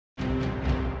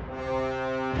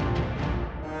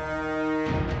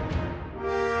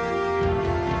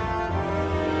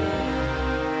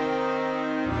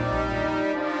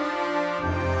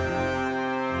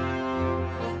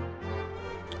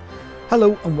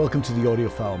Hello and welcome to the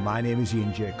Audiophile. My name is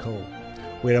Ian J. Cole.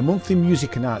 We're a monthly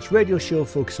music and arts radio show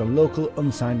focused on local,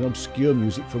 unsigned and obscure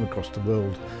music from across the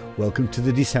world. Welcome to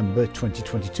the December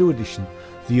 2022 edition,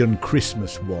 the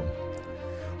Unchristmas one.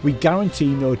 We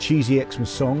guarantee no cheesy Xmas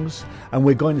songs, and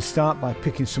we're going to start by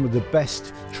picking some of the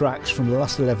best tracks from the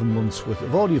last 11 months worth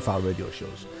of Audiophile Radio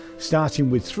Shows, starting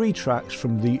with 3 tracks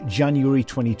from the January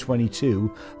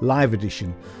 2022 live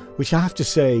edition, which I have to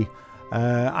say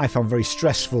I found very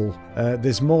stressful.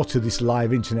 There's more to this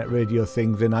live internet radio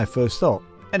thing than I first thought.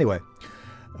 Anyway,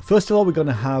 first of all, we're going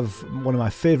to have one of my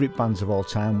favourite bands of all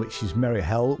time, which is Merry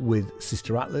Hell with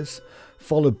Sister Atlas,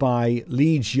 followed by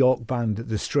Leeds York band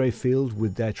The Strayfield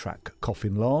with their track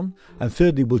Coffin Lawn, and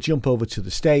thirdly we'll jump over to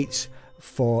the States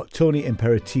for Tony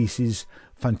Imperatice's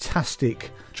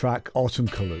fantastic track Autumn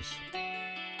Colours.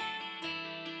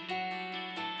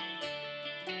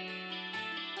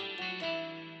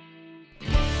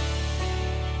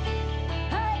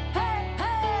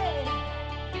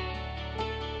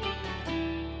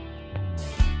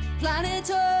 Planet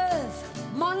Earth,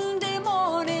 Monday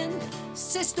morning,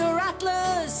 Sister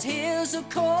Atlas hears a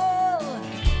call.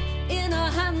 In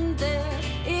her hand there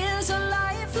is a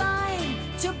lifeline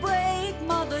to break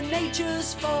Mother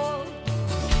Nature's fall.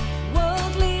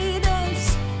 World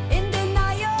leaders in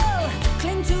denial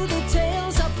cling to the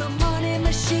tails of the money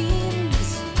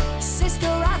machines. Sister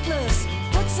Atlas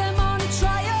puts them on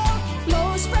trial,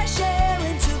 blows fresh air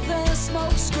into their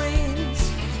smoke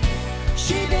screens.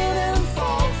 She didn't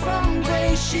fall from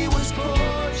grace, she was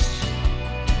pushed.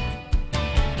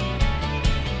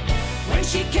 When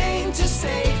she came to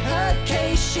state her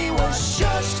case, she was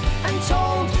shushed and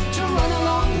told to run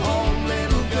along home,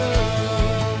 little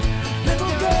girl,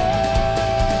 little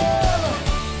girl.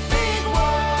 Big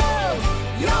world,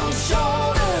 young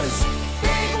shoulders,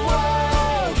 big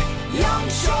world, young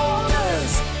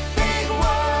shoulders, big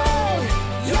world,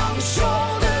 young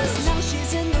shoulders. Now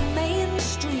she's in the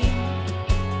mainstream.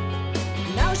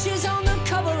 Now she's on the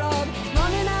cover of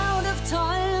Running Out of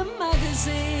Time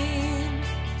magazine.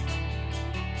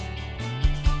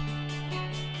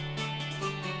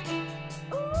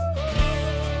 Ooh.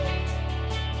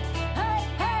 Hey,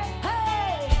 hey,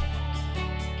 hey.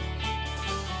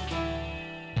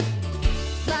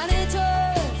 Planet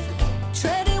Earth,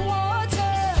 treading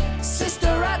water, Sister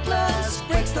Atlas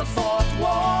breaks the fourth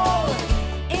wall.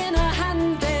 In her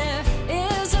hand there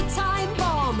is a time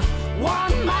bomb,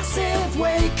 one massive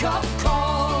wake-up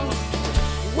call.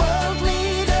 World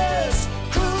leaders,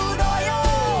 crude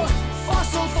oil,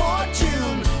 fossil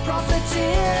fortune,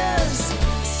 profiteers.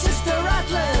 Sister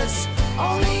Atlas,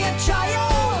 only a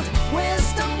child,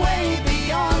 wisdom way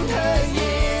beyond her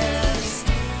years.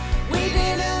 We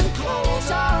didn't close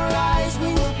our eyes,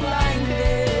 we were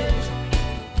blinded.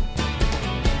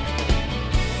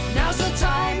 Now's the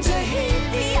time to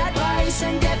heed the advice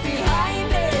and get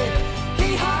behind it,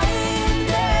 behind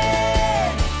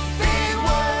it. Big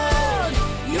world,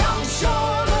 young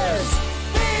shoulders,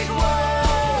 big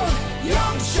world,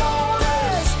 young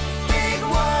shoulders, big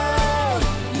world,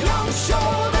 young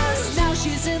shoulders. Now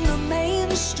she's in the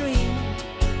mainstream.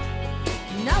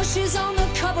 Now she's on the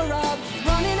cover of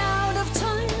Running Out of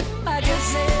Time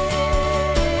magazine.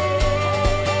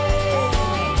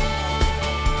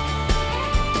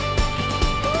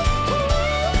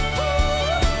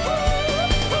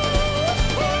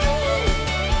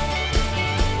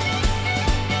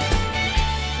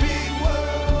 Big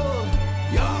world,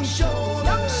 young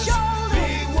shoulders.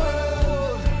 Big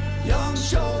world, young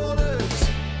shoulders.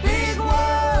 Big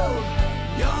world,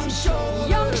 Young shoulders.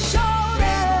 young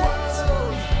shoulders.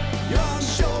 Young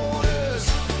shoulders.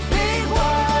 Big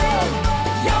world,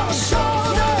 young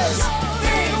shoulders.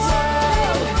 Big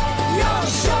world, young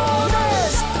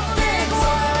shoulders. Big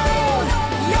world,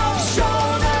 young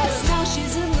shoulders. Now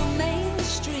she's in the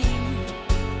mainstream.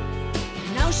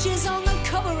 Now she's on the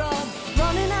cover of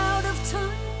Running Out of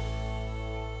Time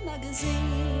magazine.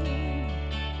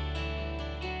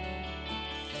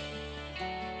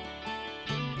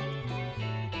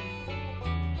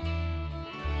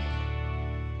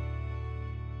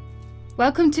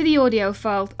 Welcome to the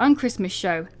Audiophile on Christmas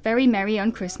show. Very merry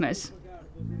on Christmas.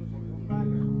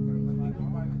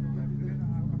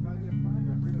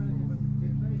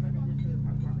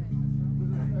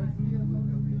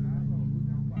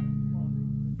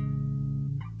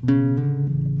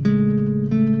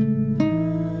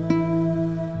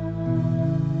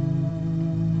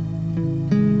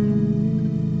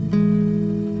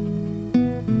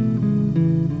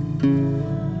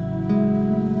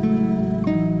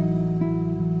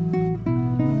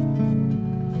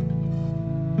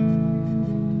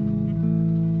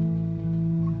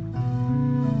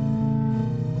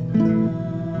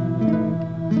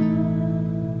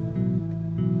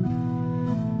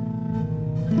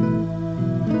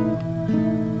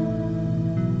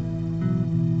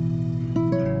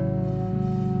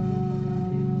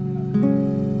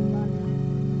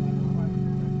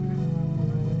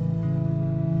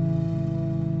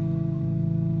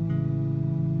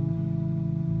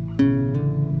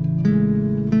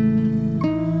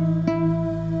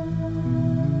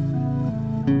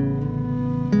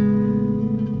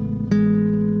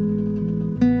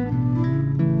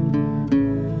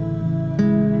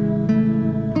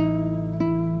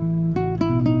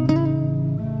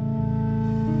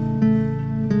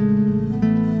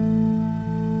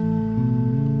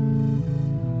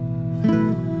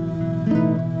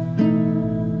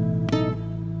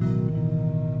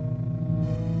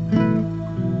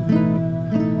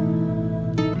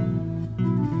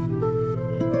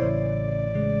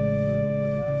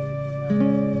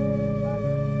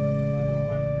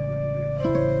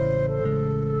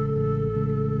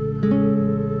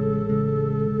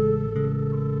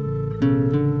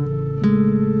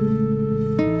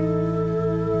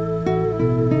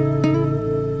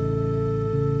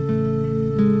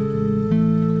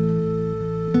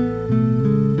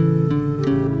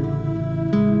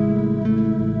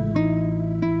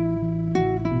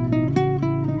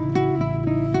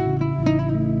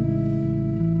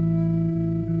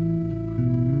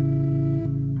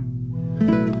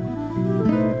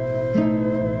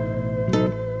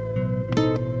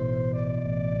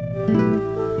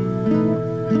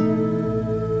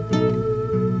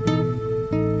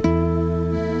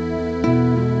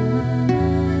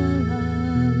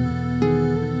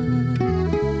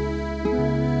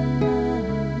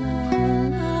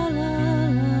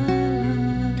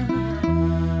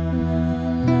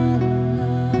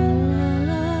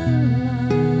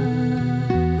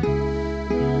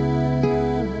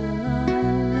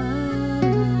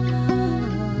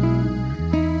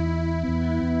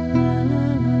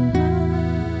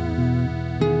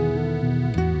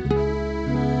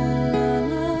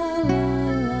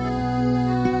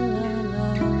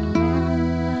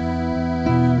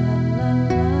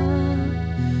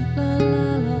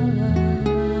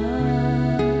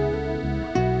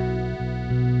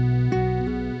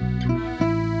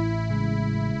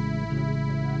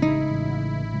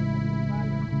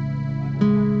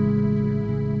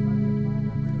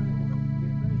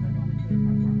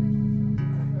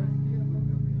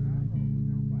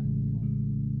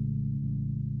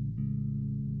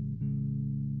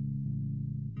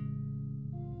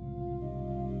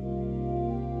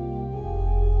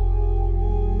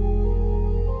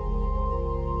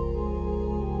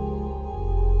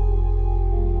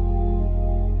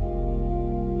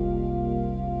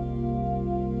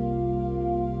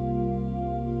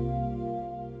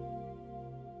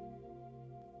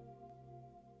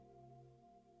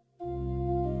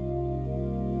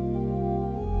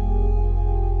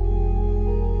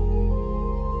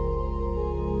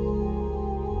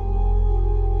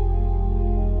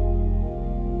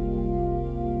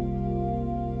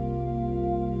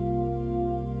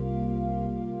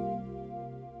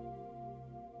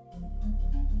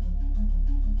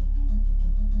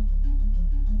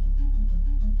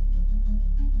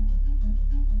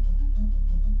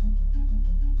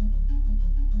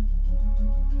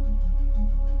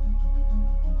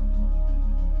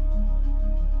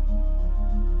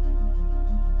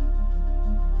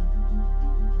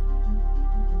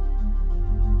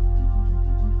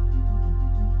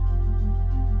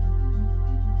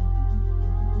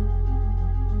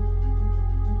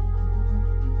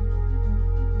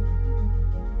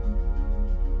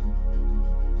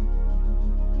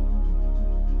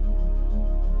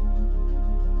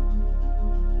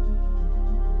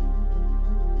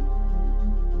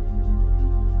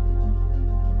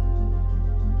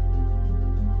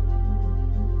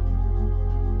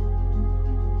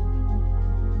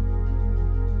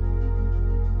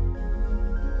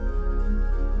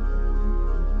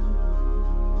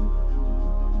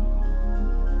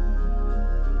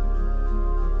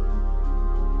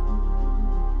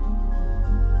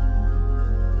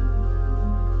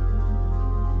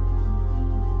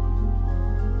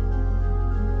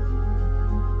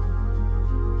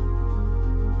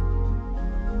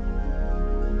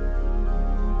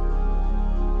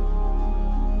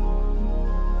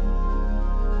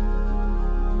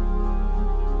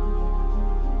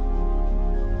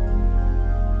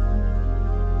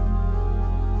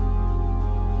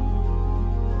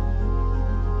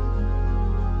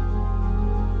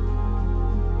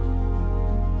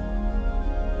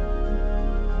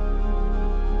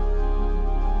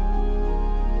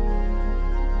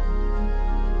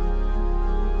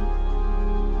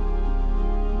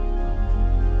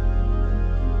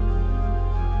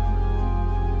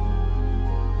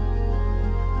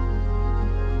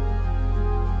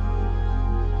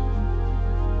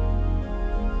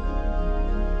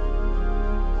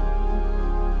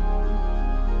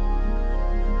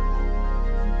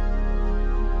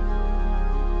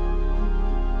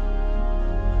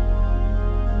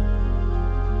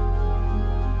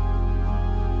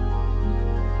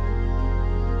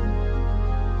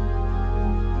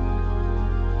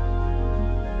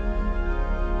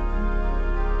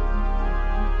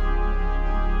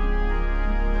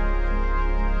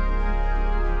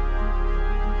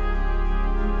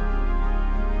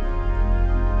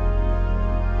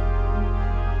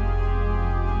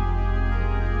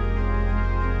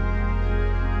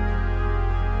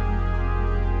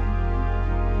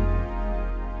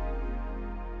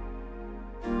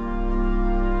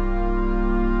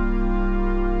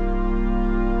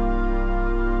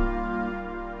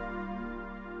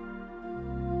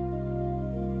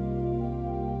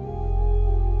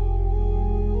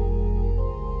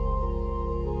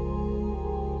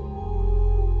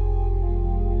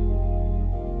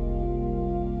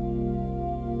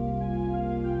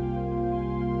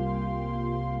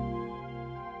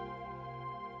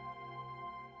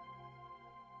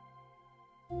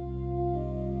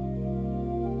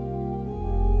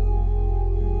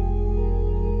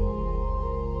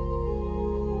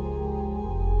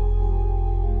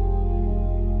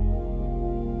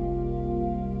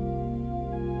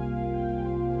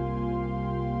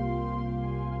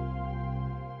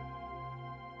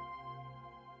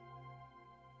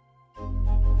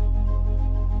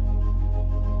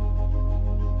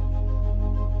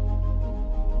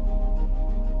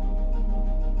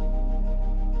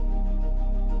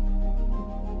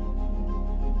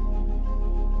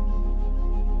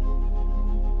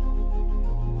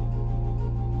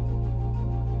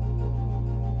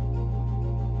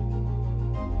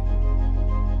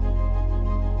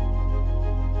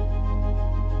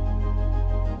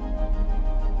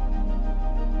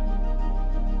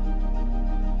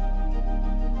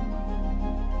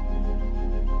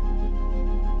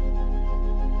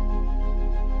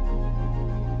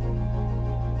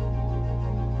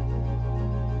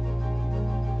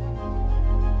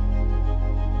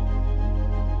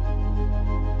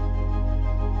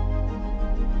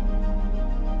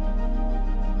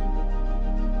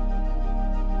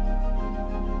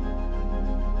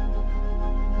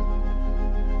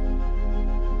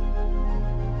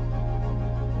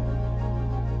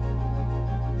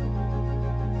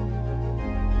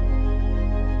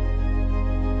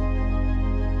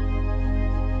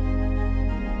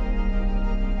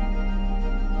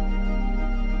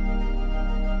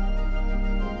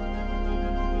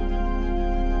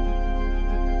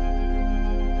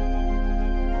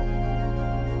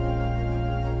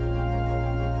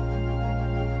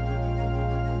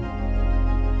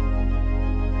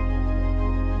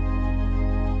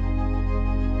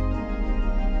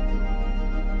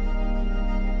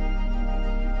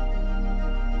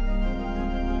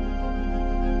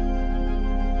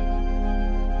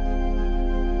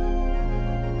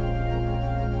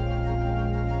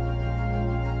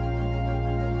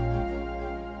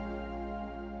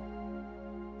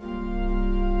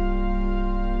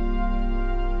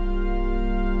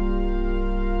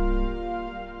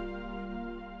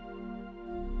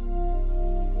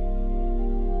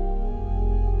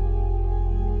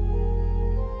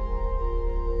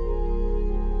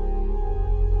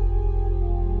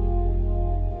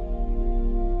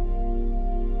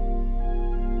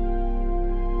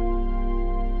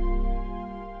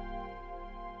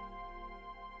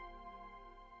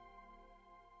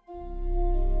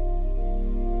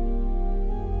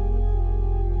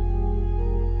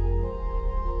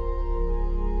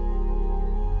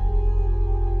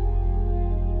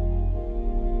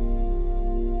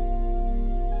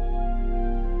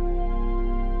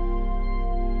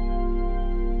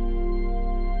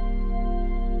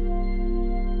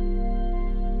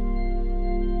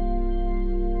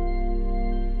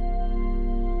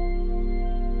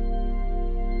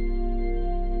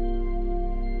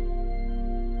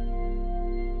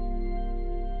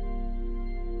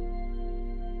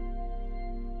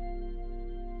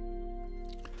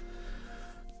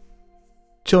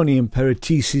 Tony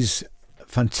Imperatice's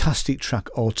fantastic track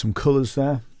Autumn Colours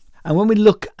there. And when we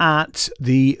look at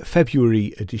the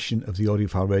February edition of the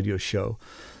Audiophile Radio Show,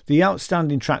 the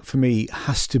outstanding track for me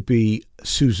has to be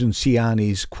Suzanne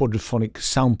Ciani's Quadraphonic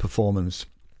sound performance,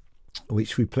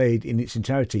 which we played in its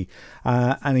entirety.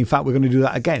 And in fact, we're going to do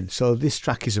that again. So this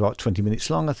track is about 20 minutes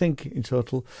long, I think, in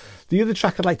total. The other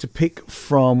track I'd like to pick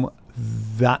from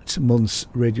that month's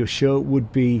radio show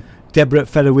would be Deborah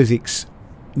Fiakiewicz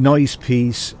noise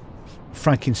piece,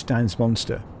 Frankenstein's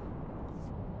Monster.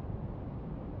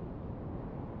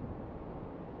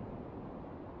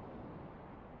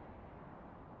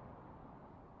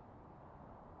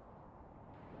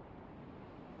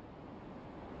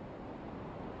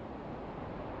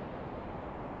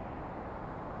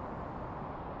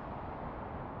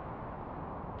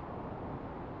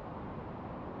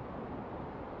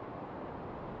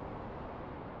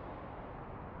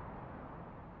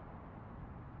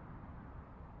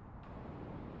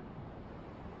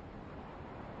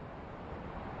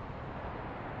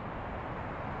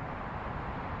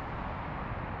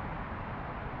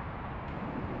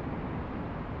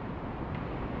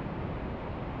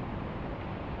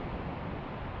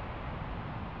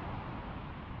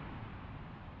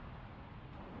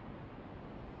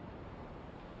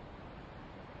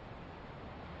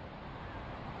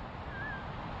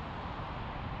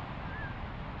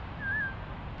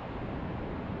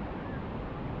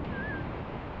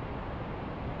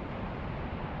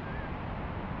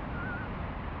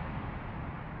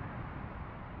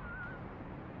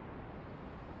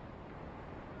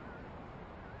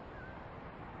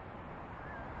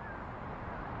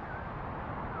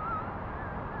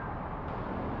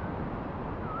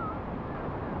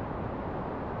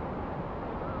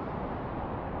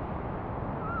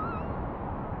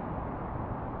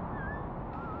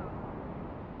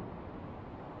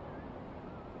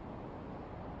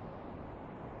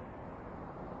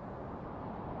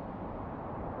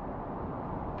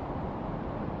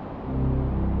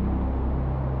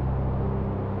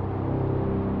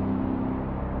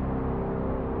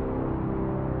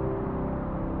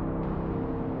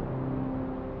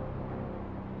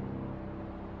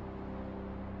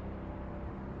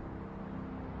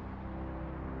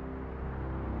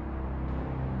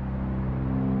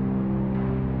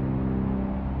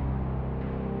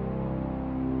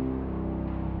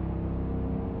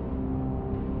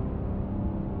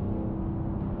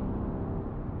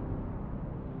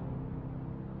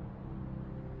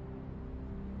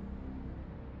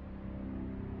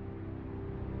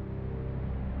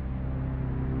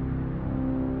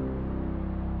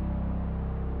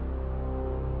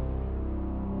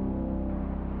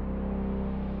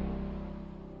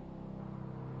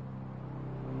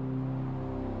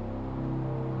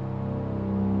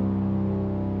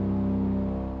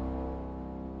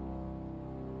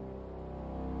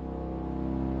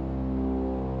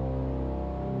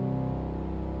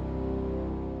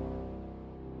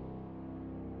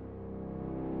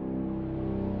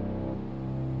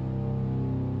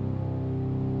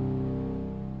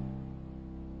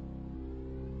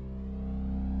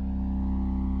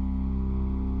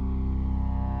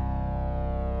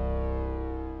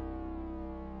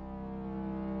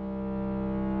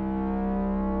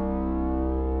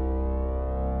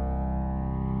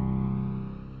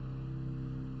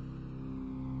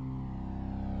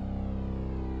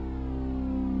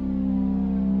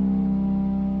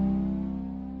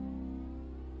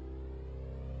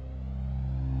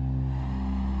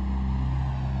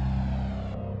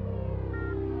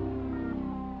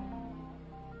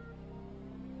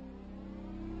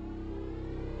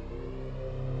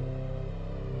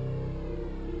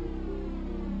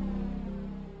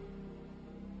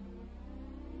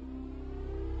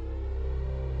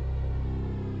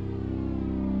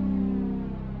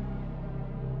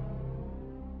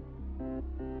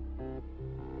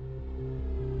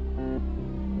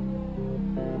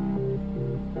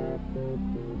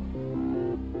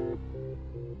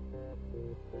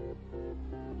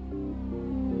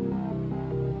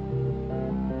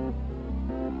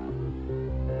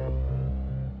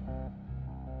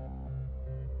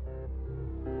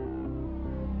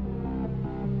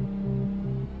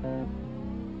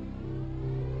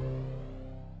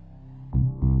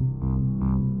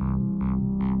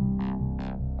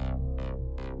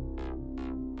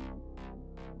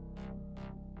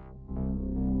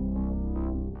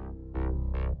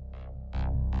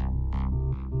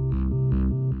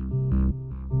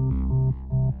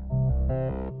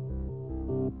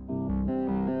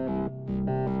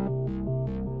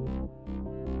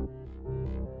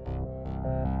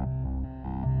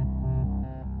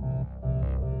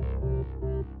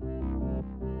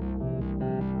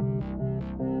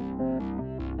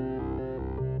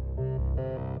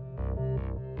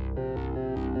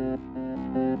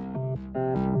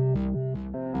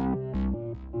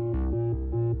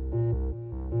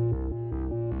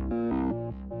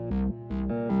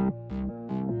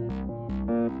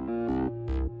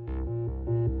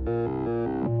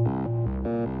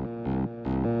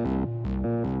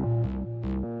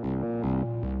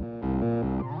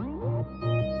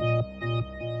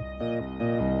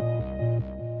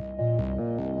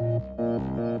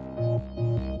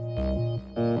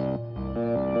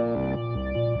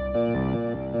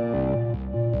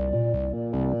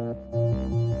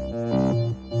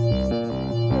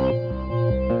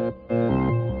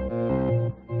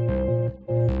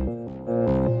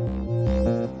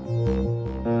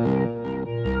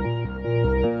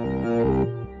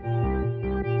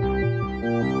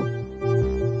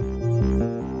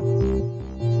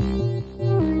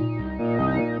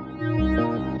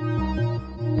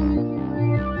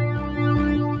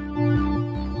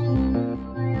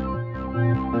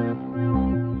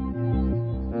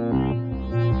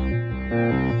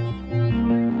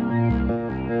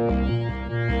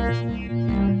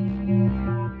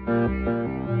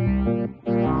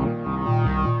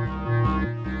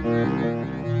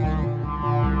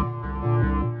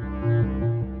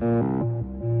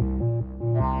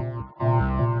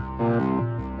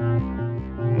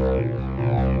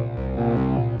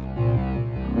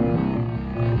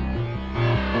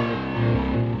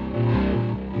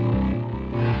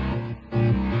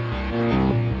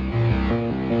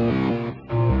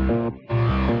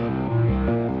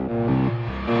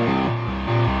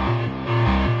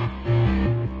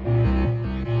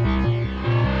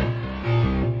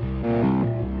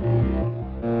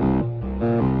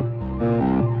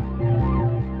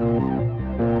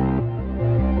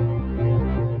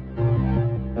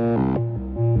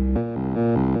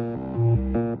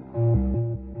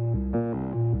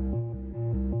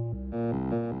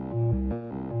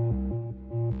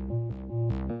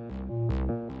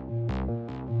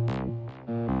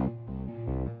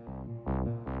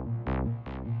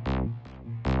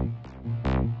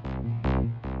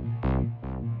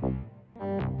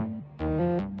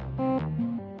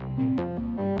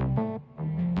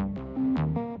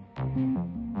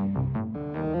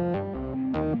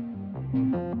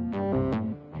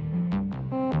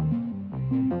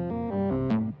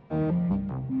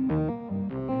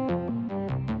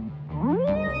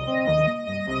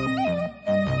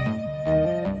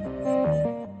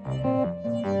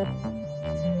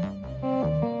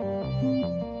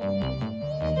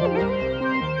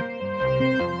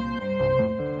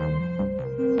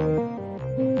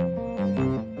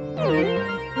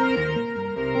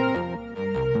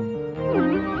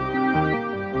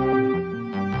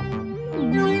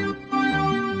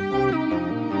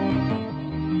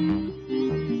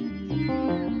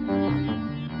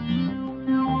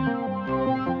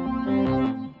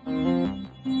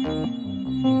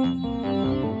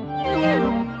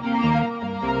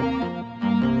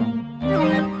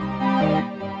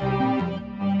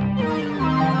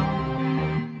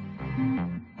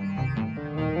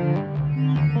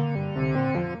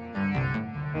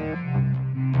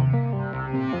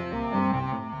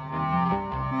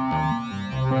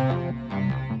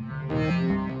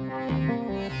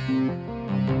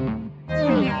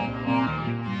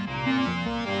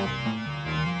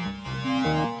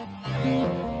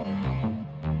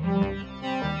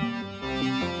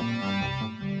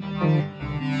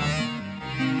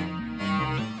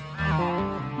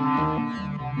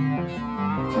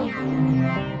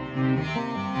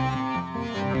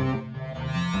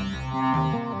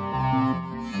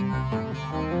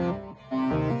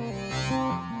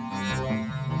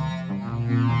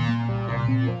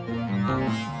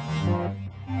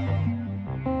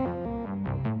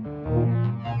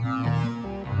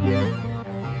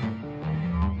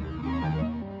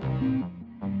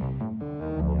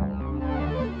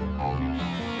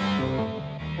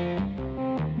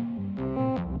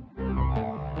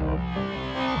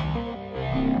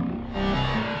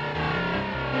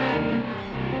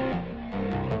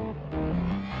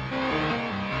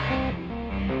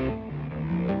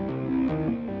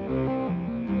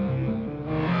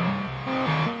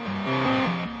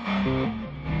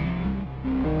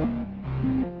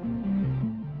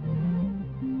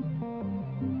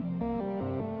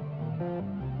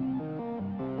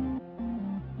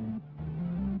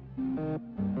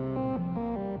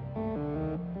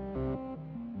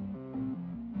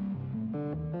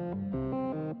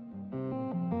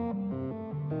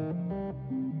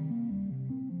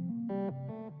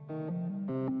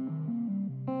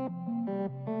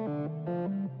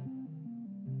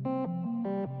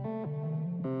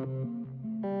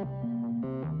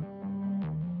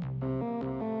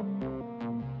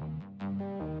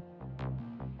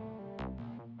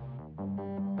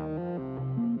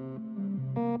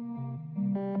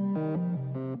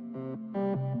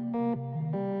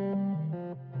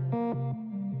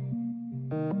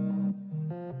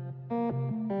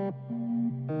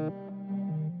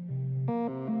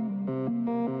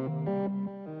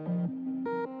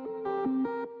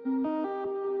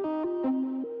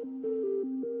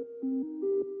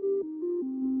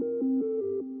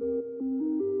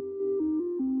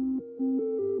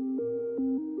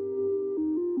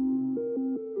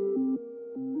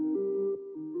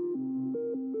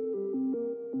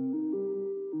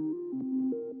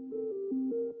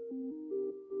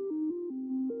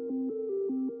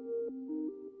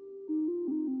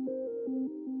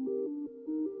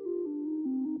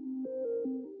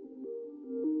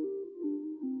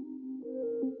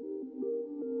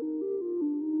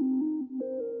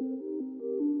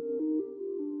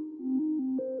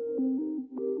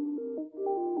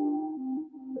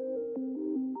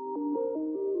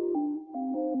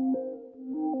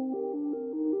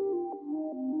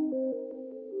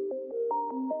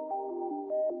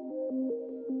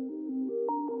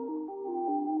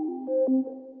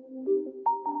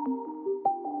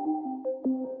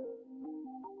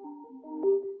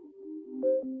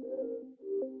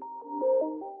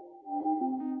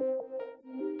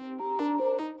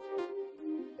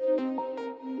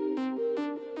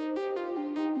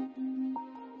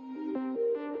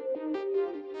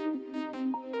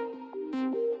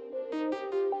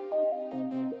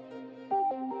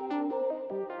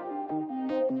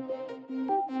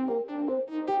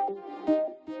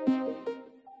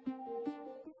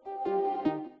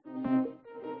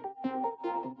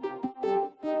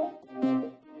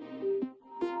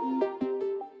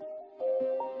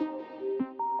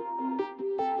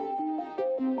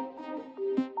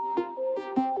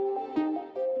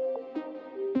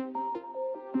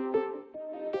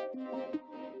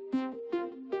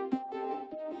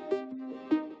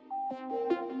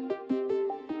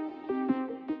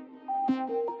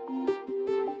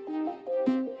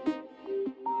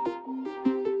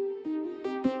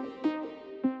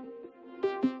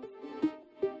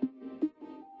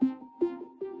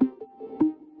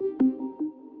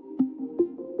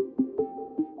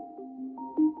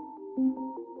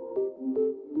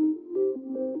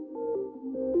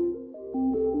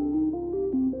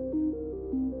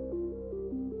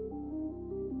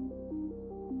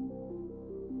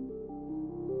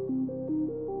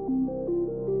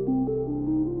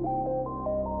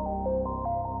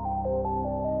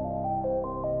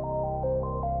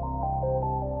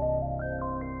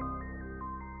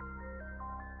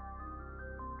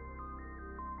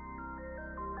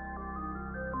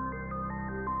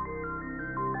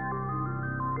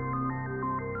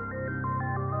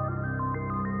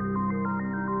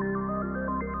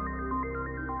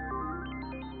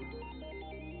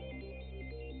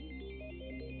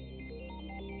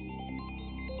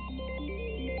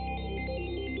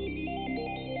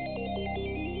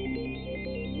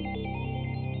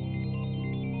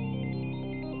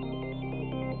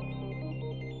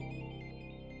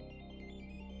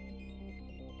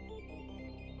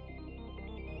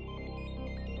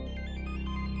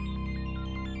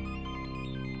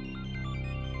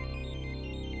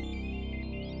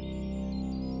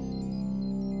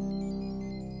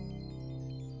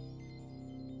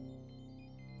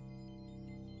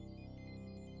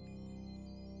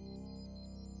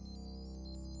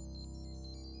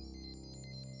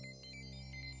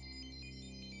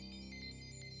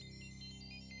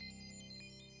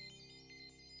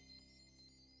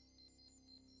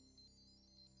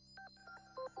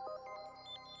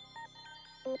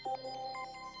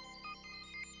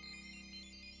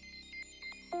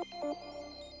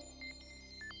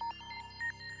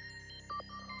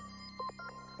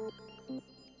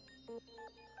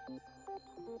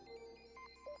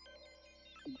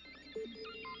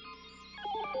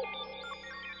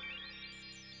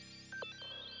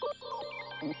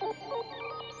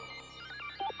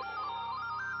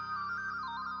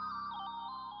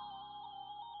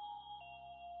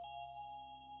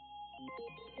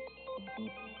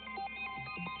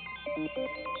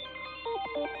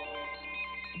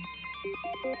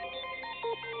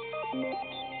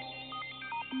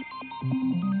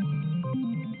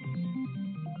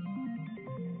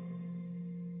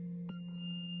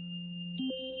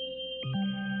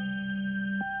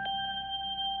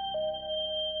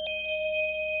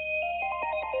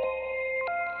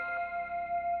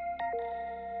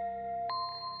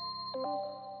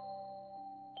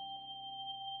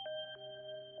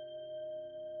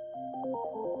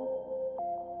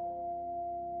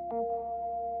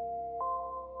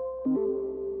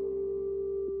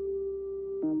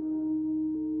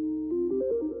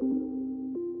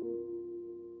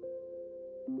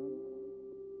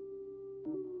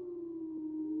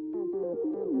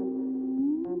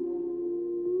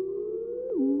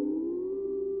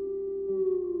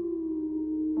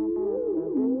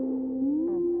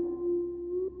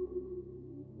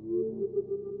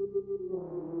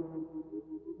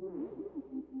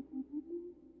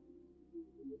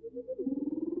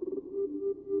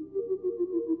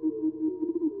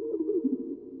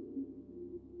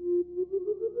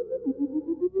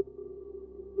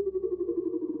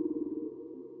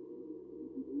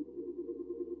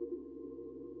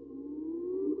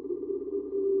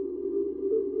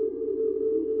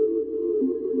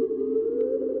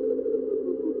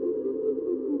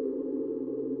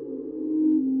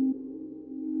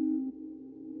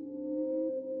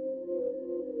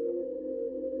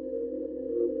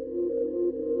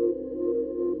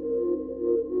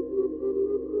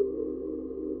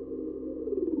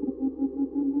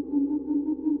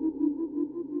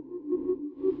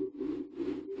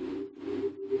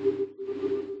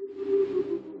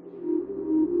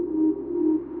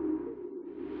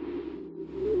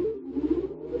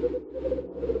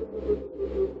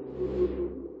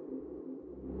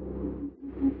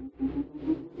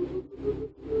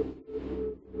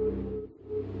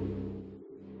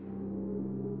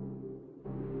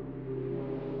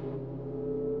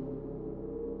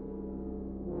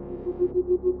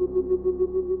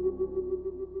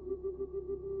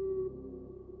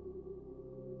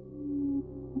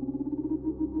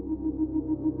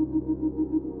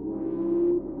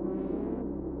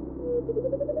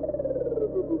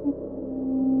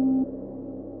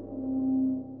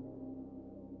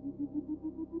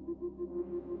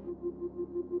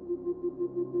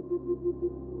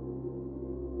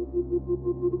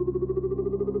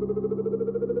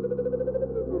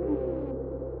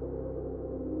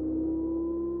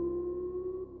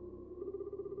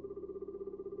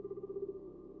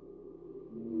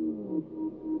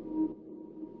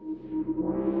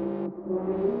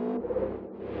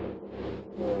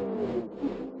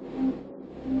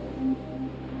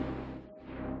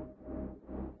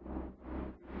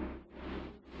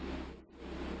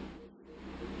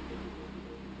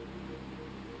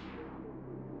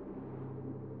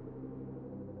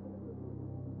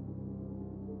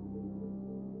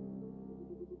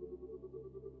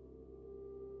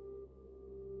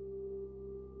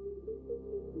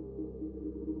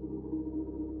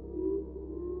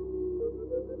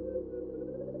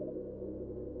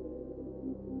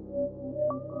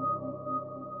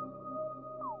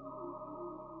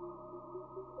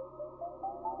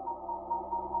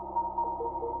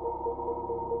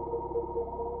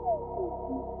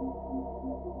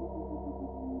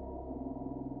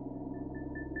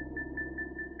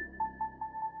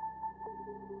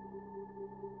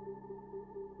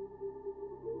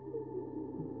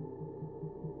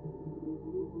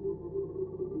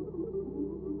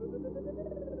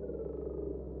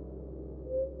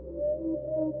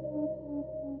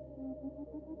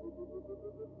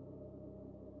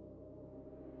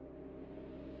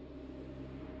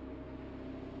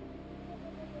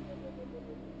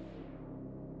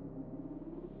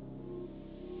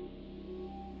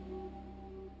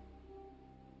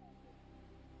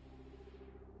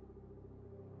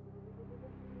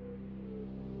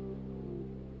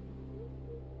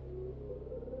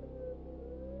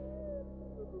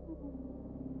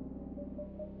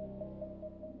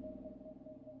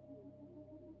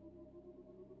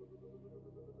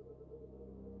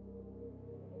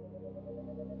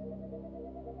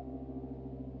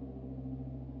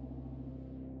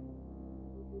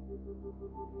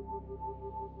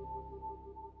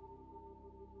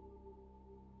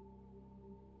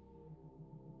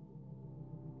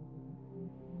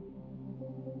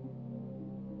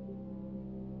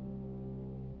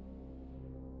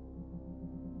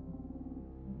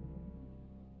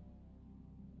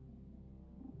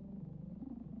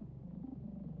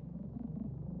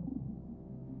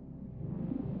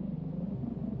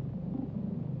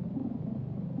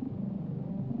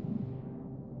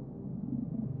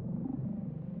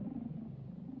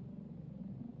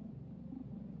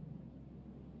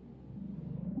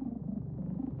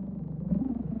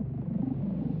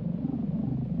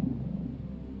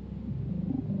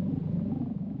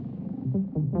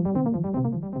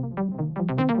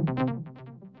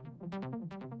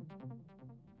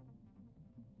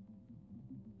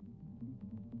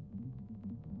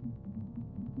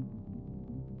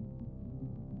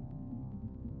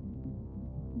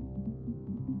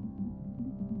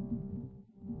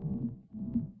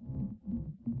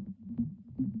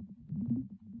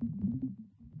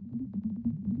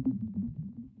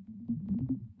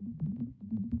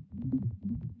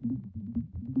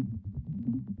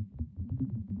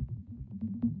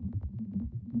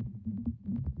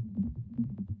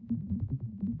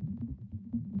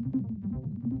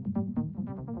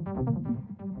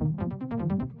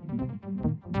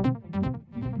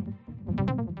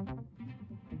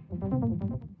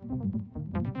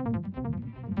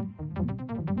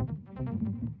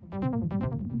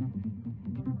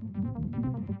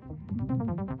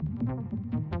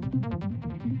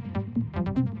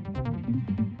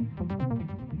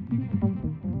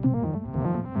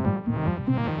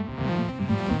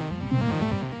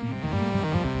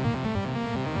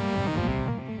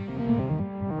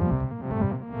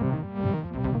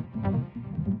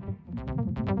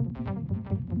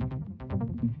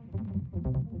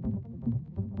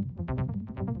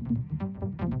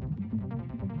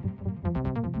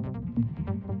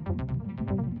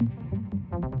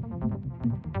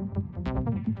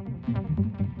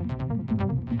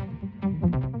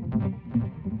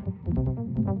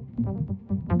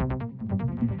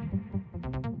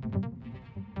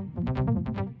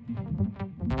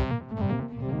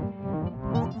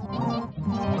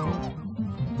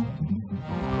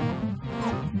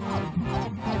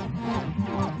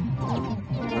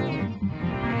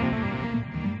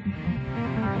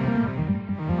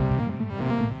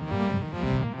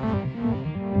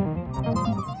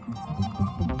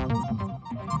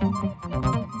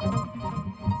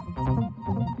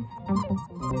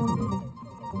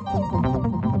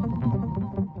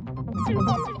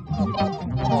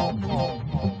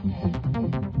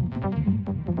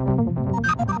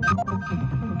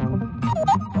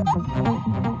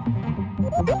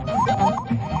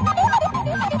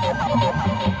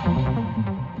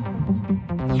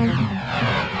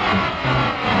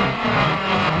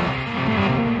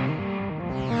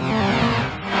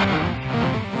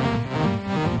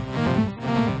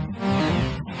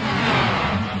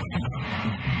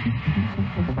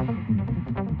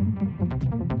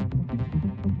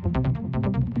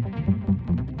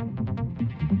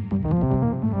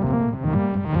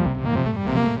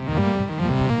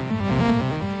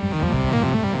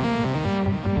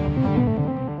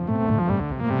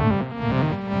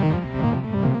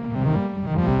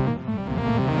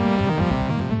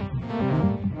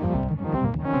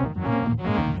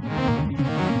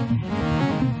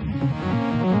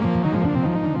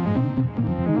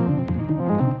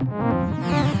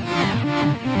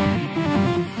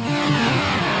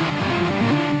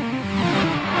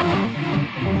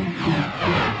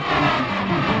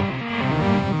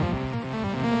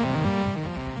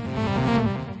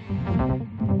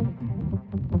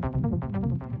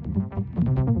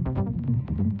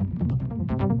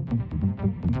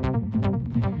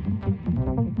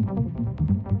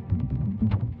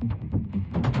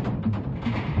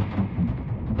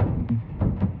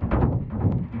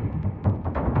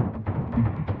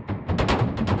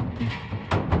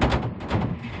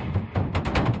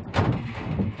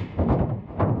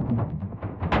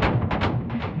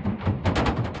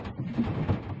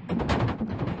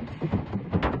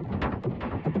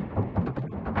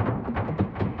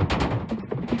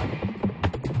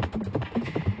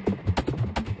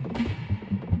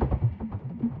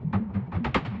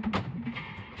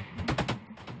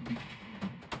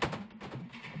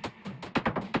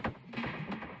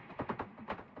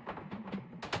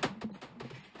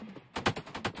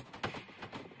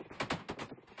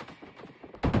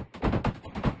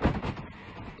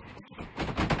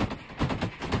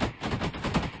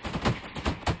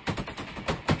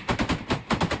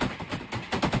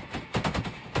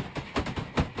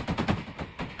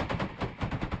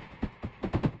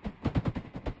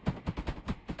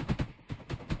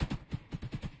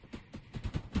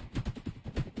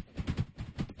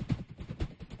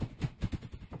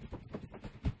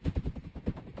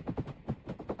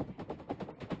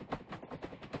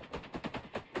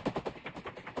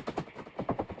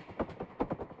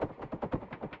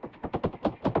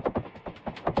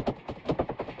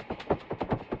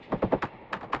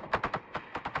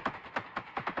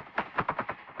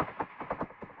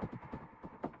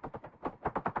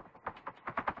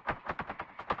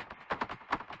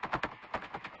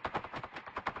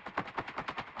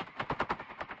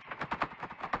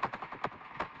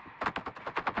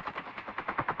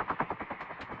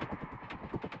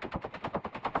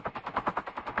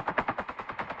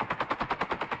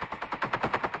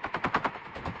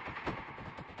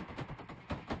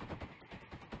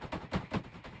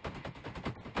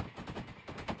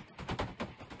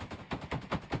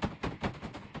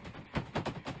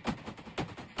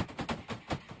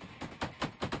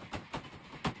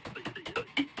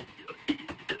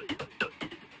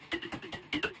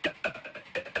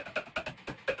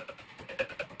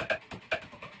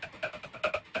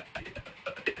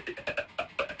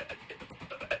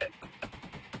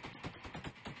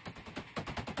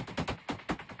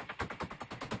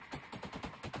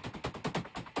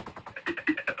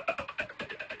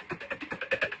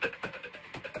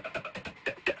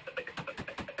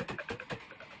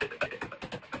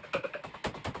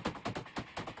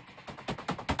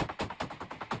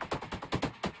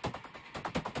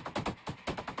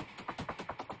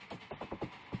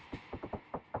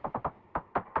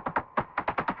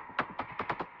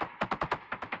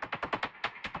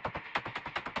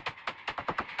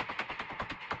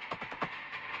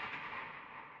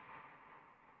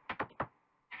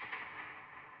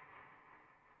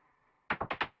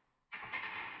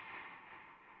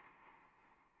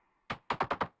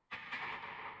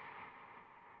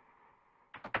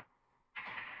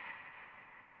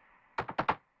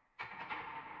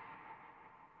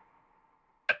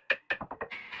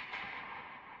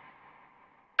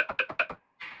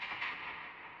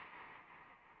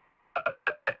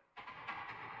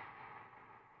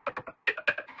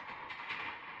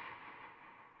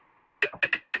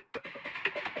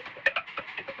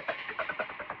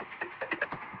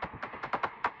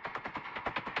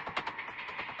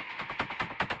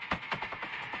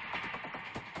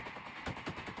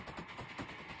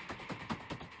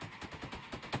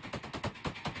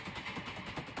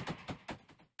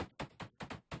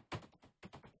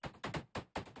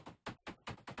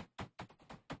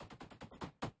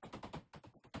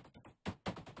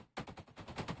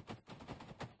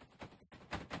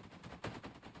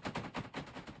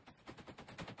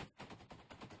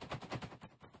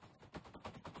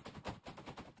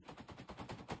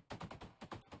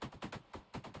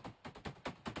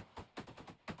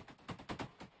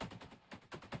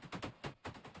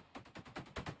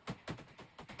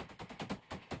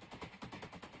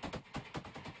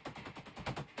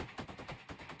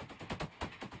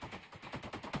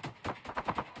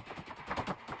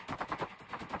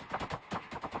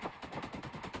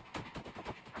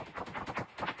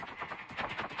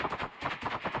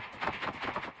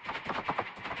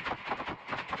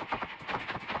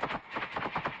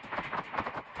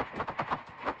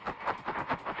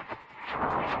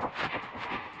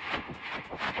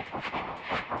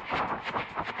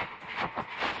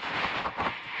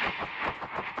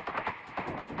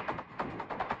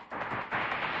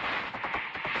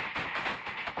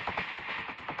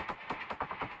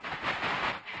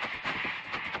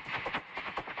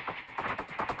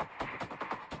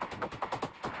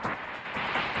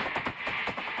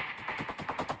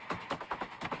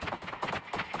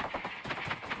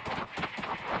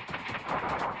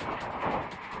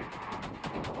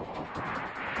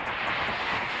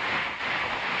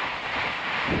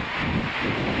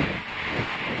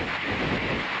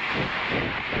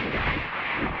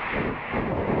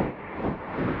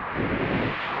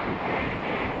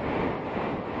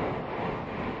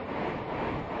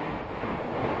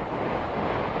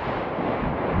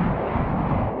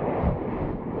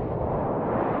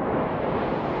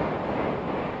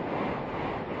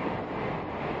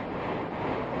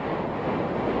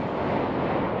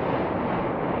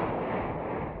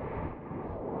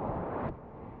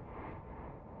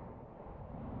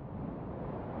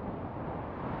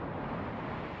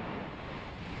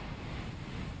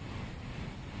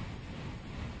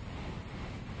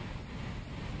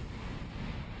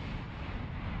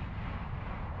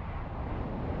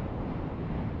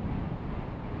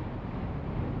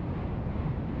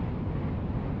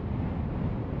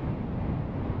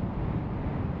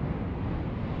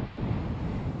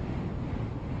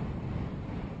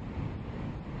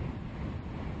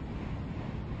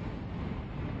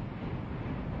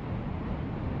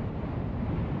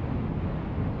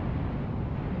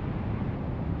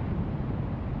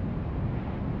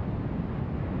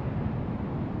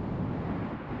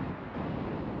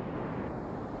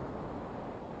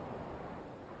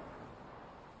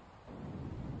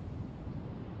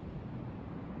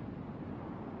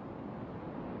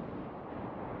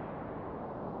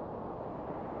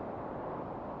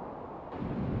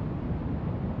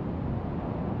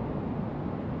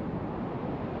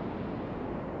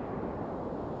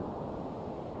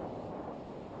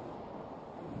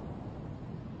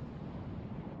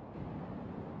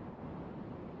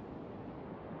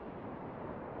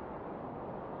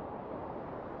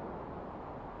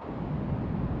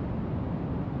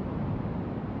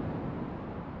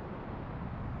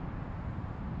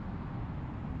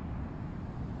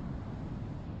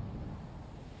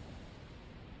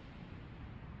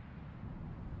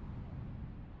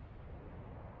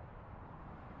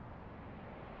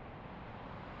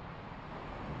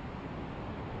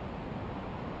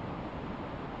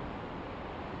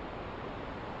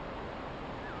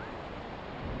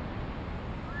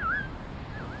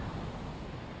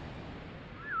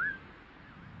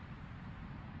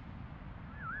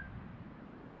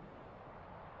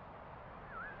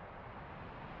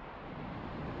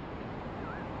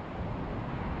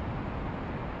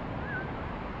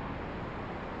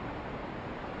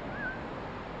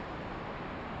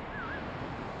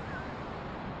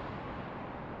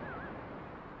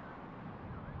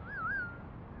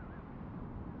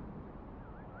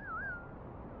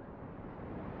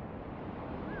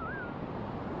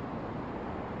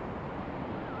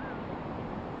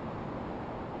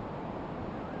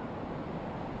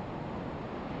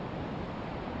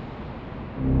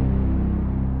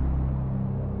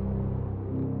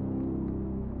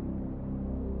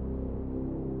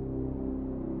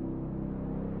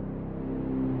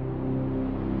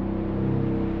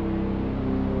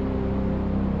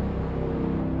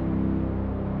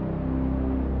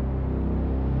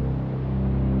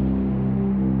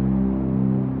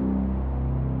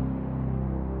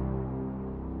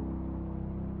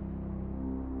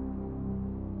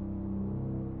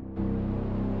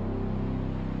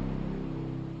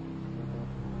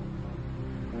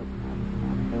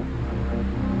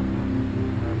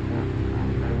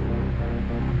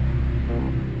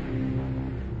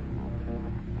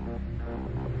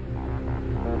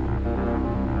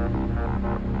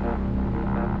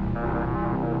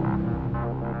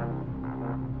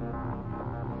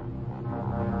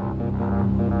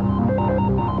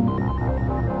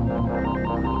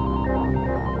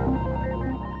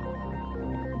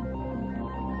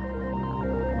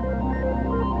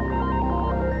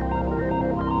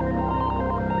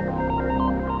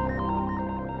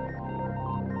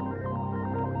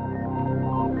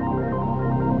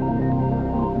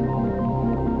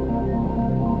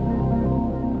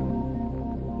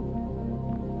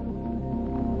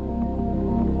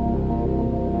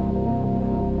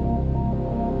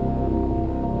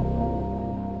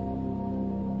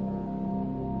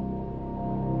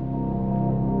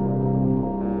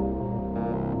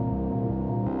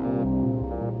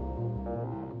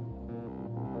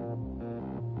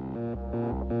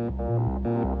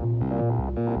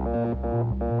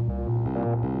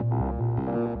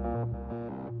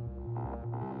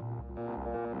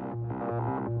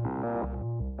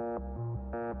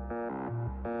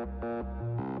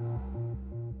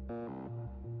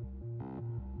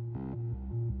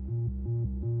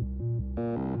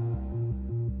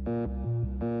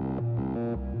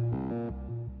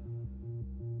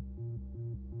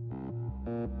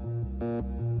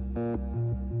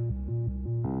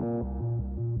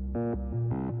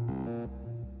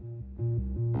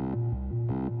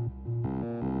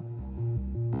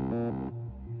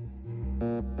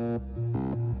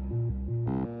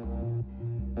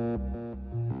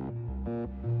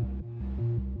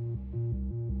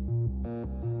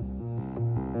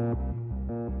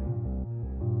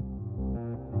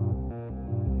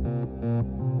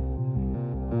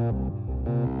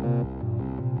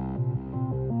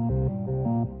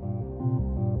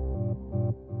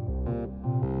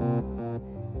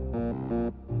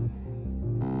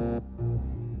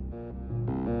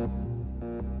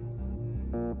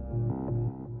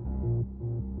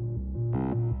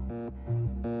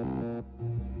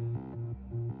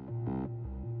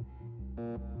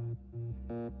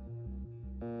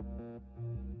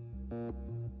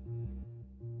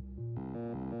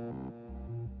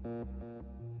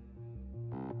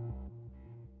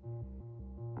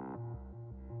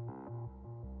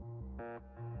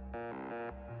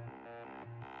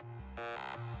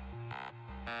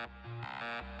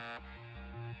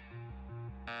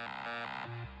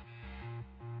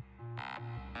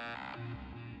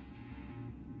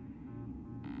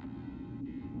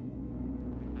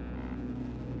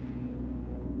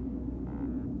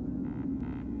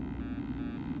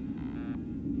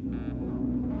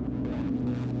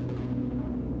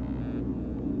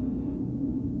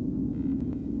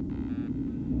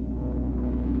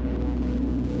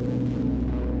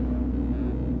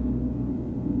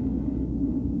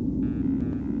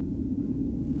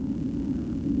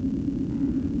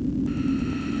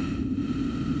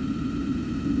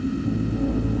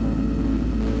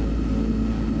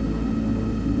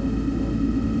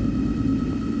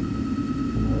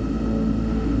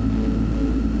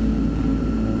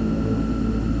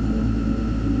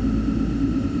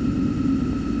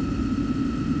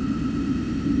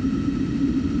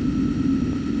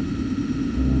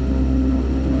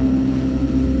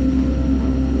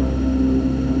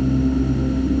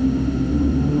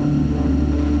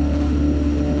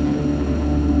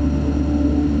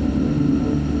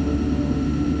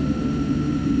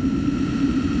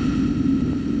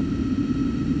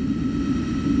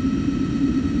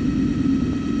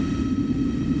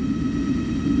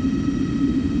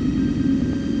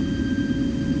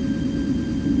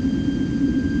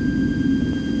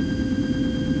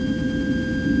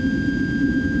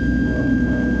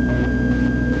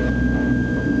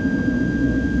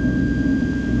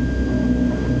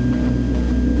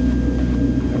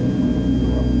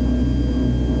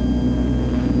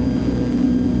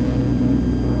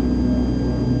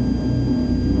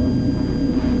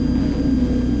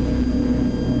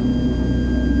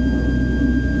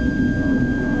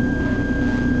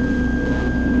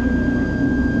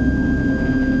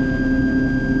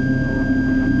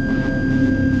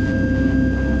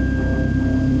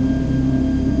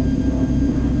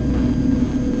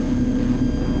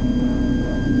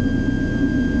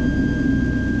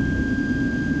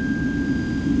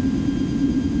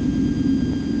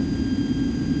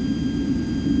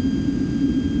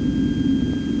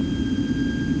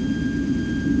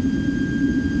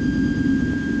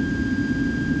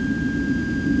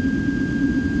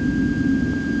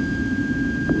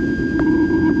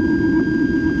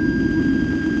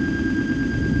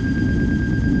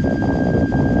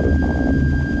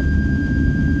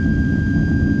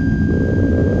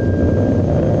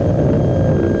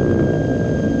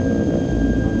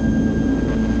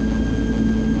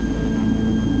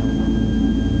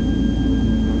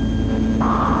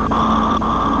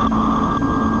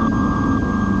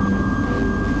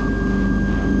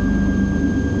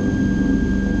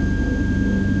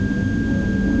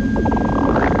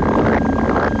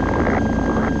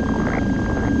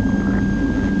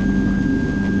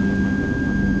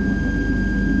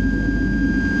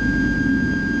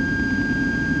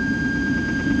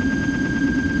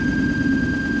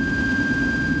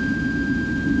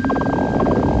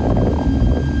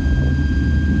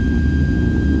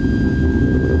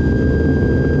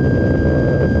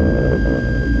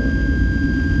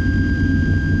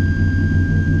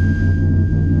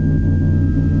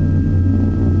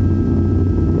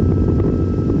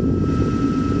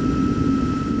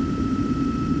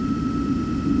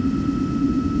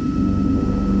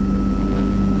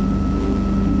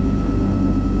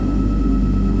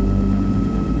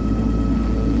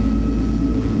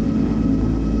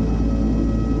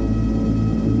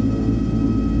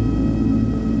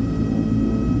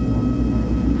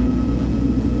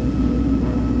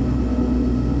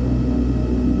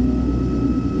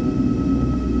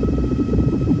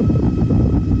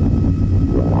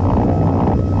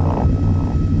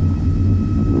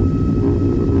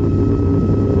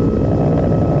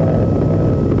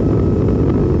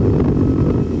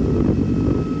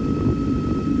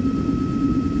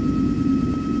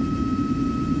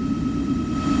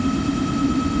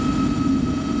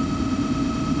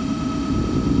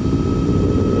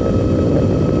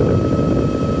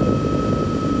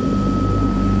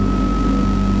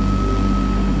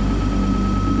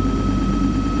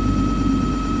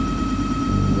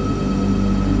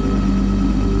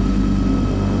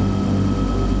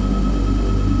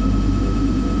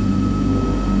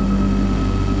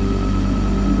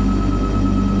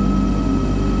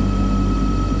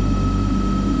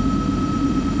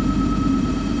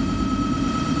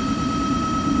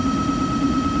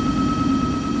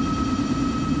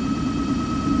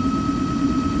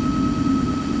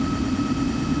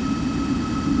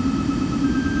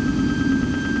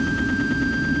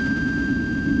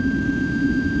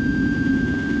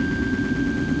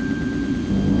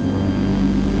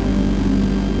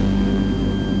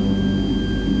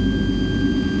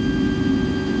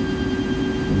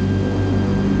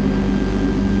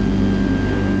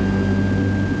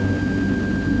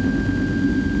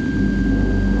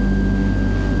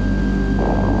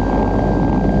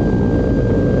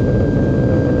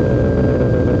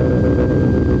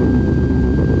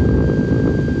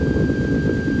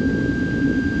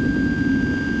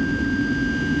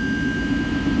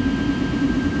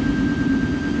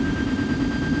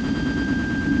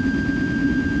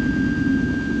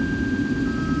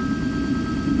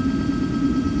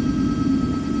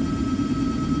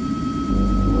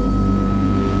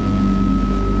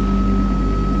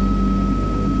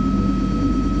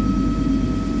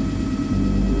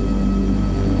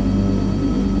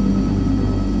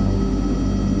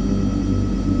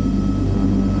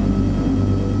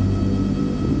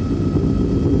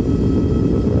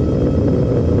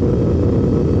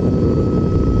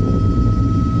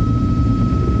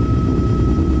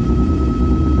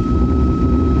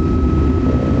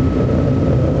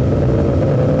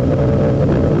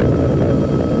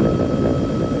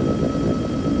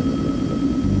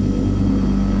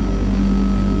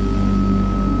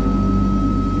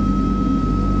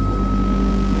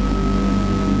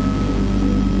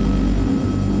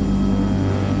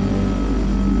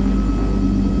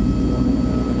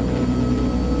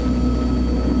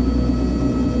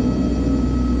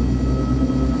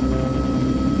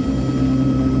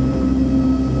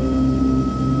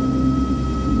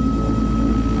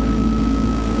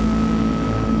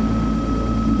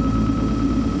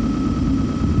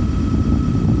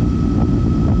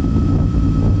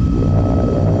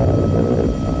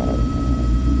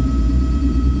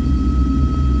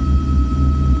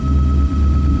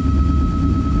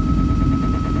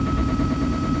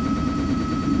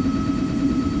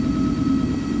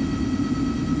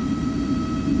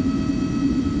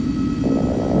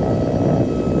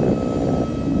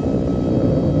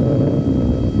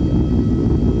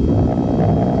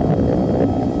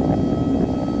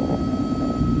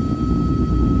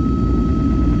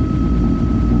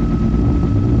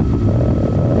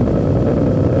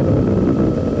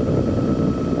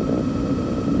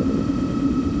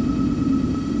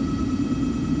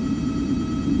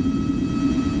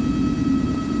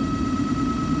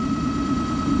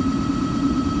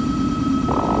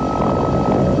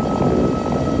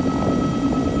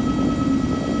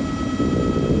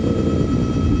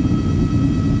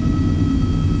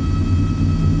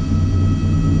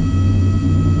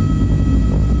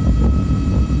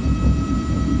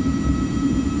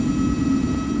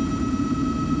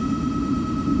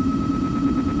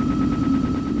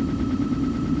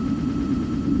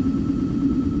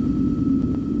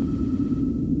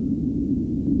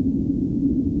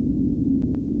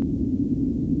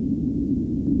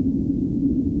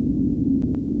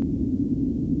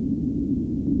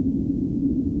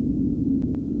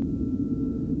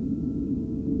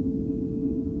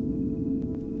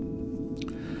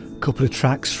 couple of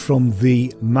tracks from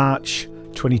the March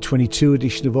 2022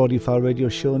 edition of Audiophile Radio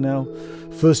Show now.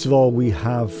 First of all, we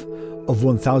have Of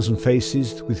 1000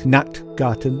 Faces with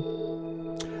Nichgarten,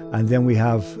 and then we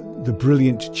have the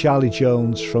brilliant Charlie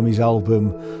Jones from his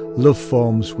album Love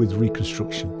Forms with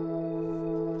Reconstruction.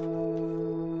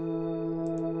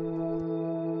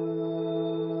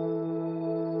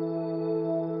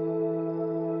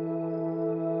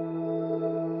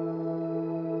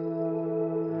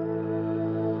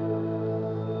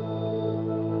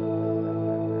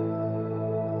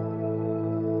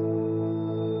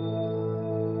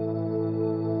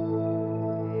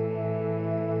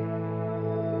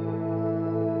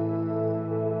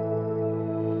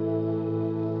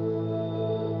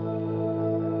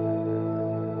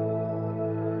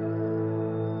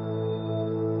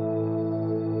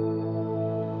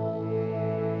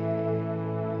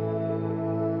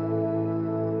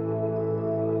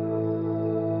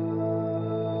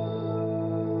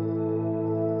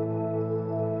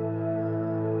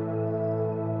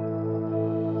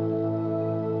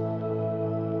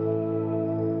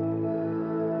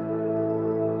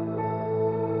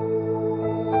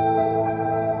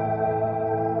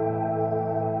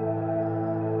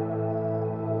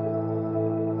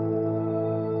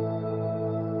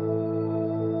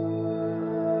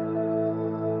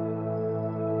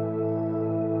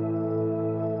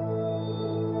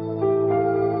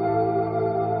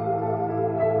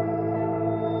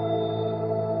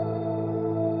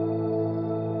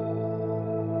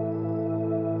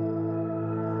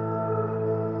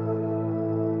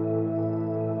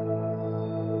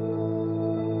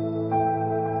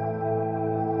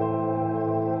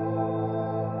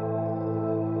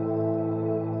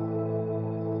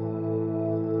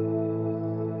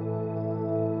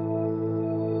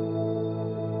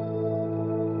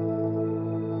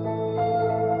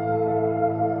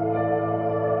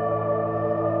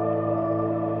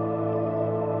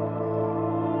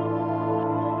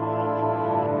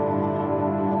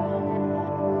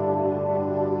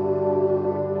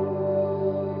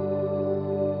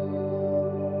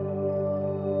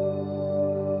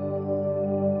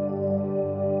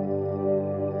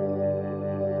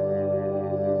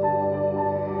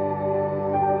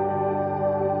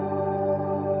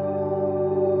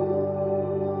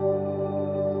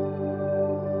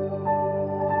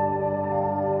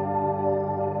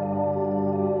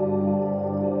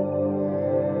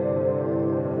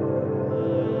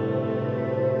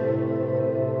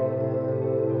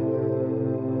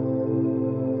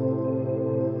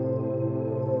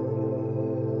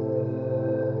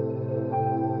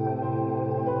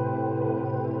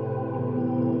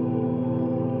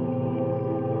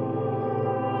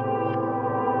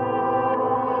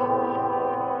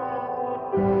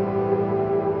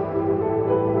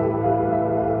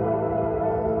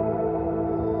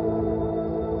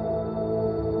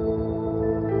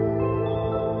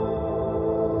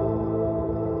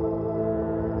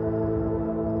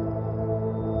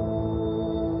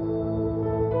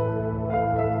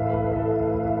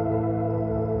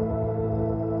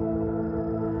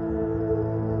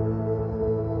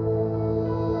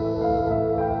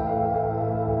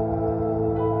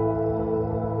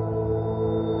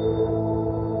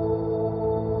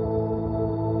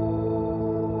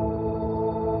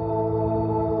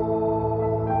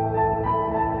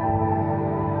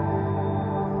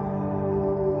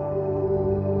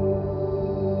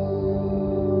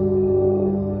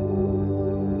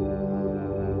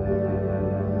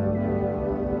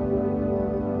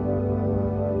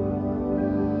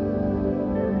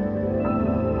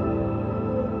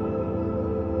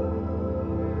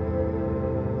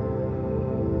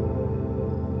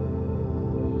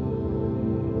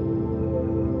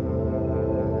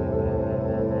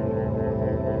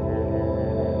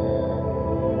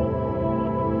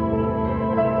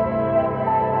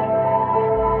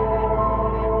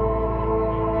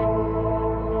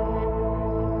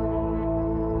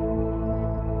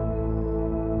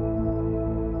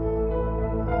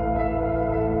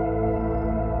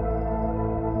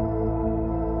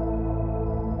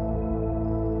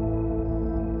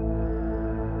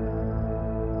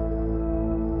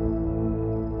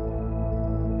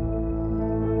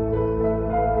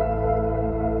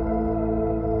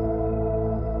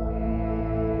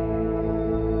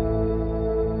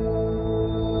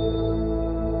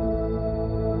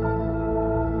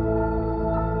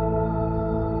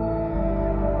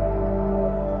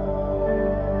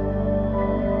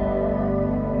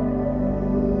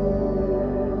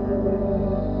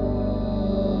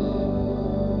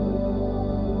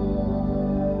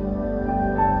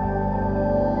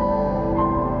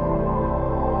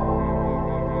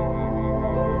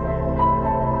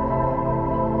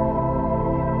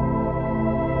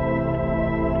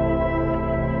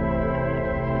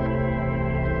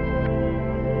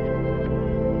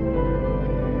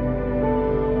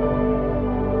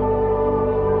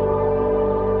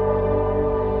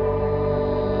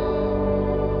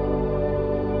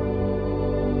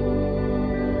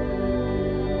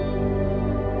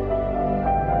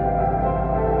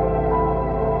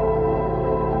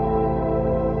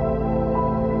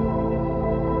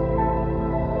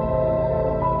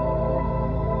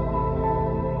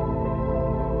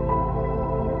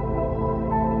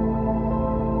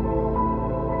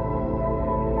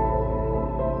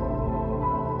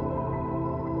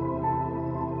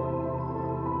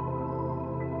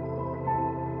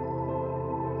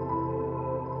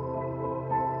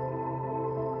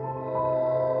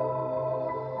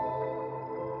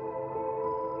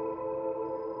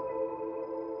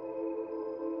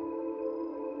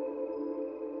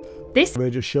 This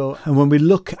radio show. And when we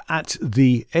look at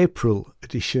the April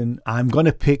edition, I'm going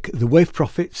to pick the Wave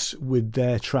Prophets with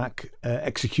their track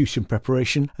Execution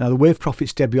Preparation. Now, the Wave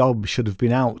Prophets debut album should have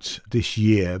been out this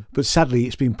year, but sadly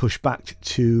it's been pushed back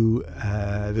to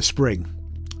the spring.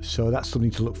 So that's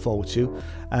something to look forward to.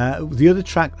 The other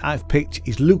track I've picked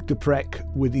is Luke Deprec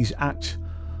with his Act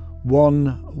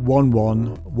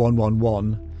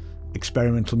 111111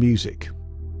 experimental music.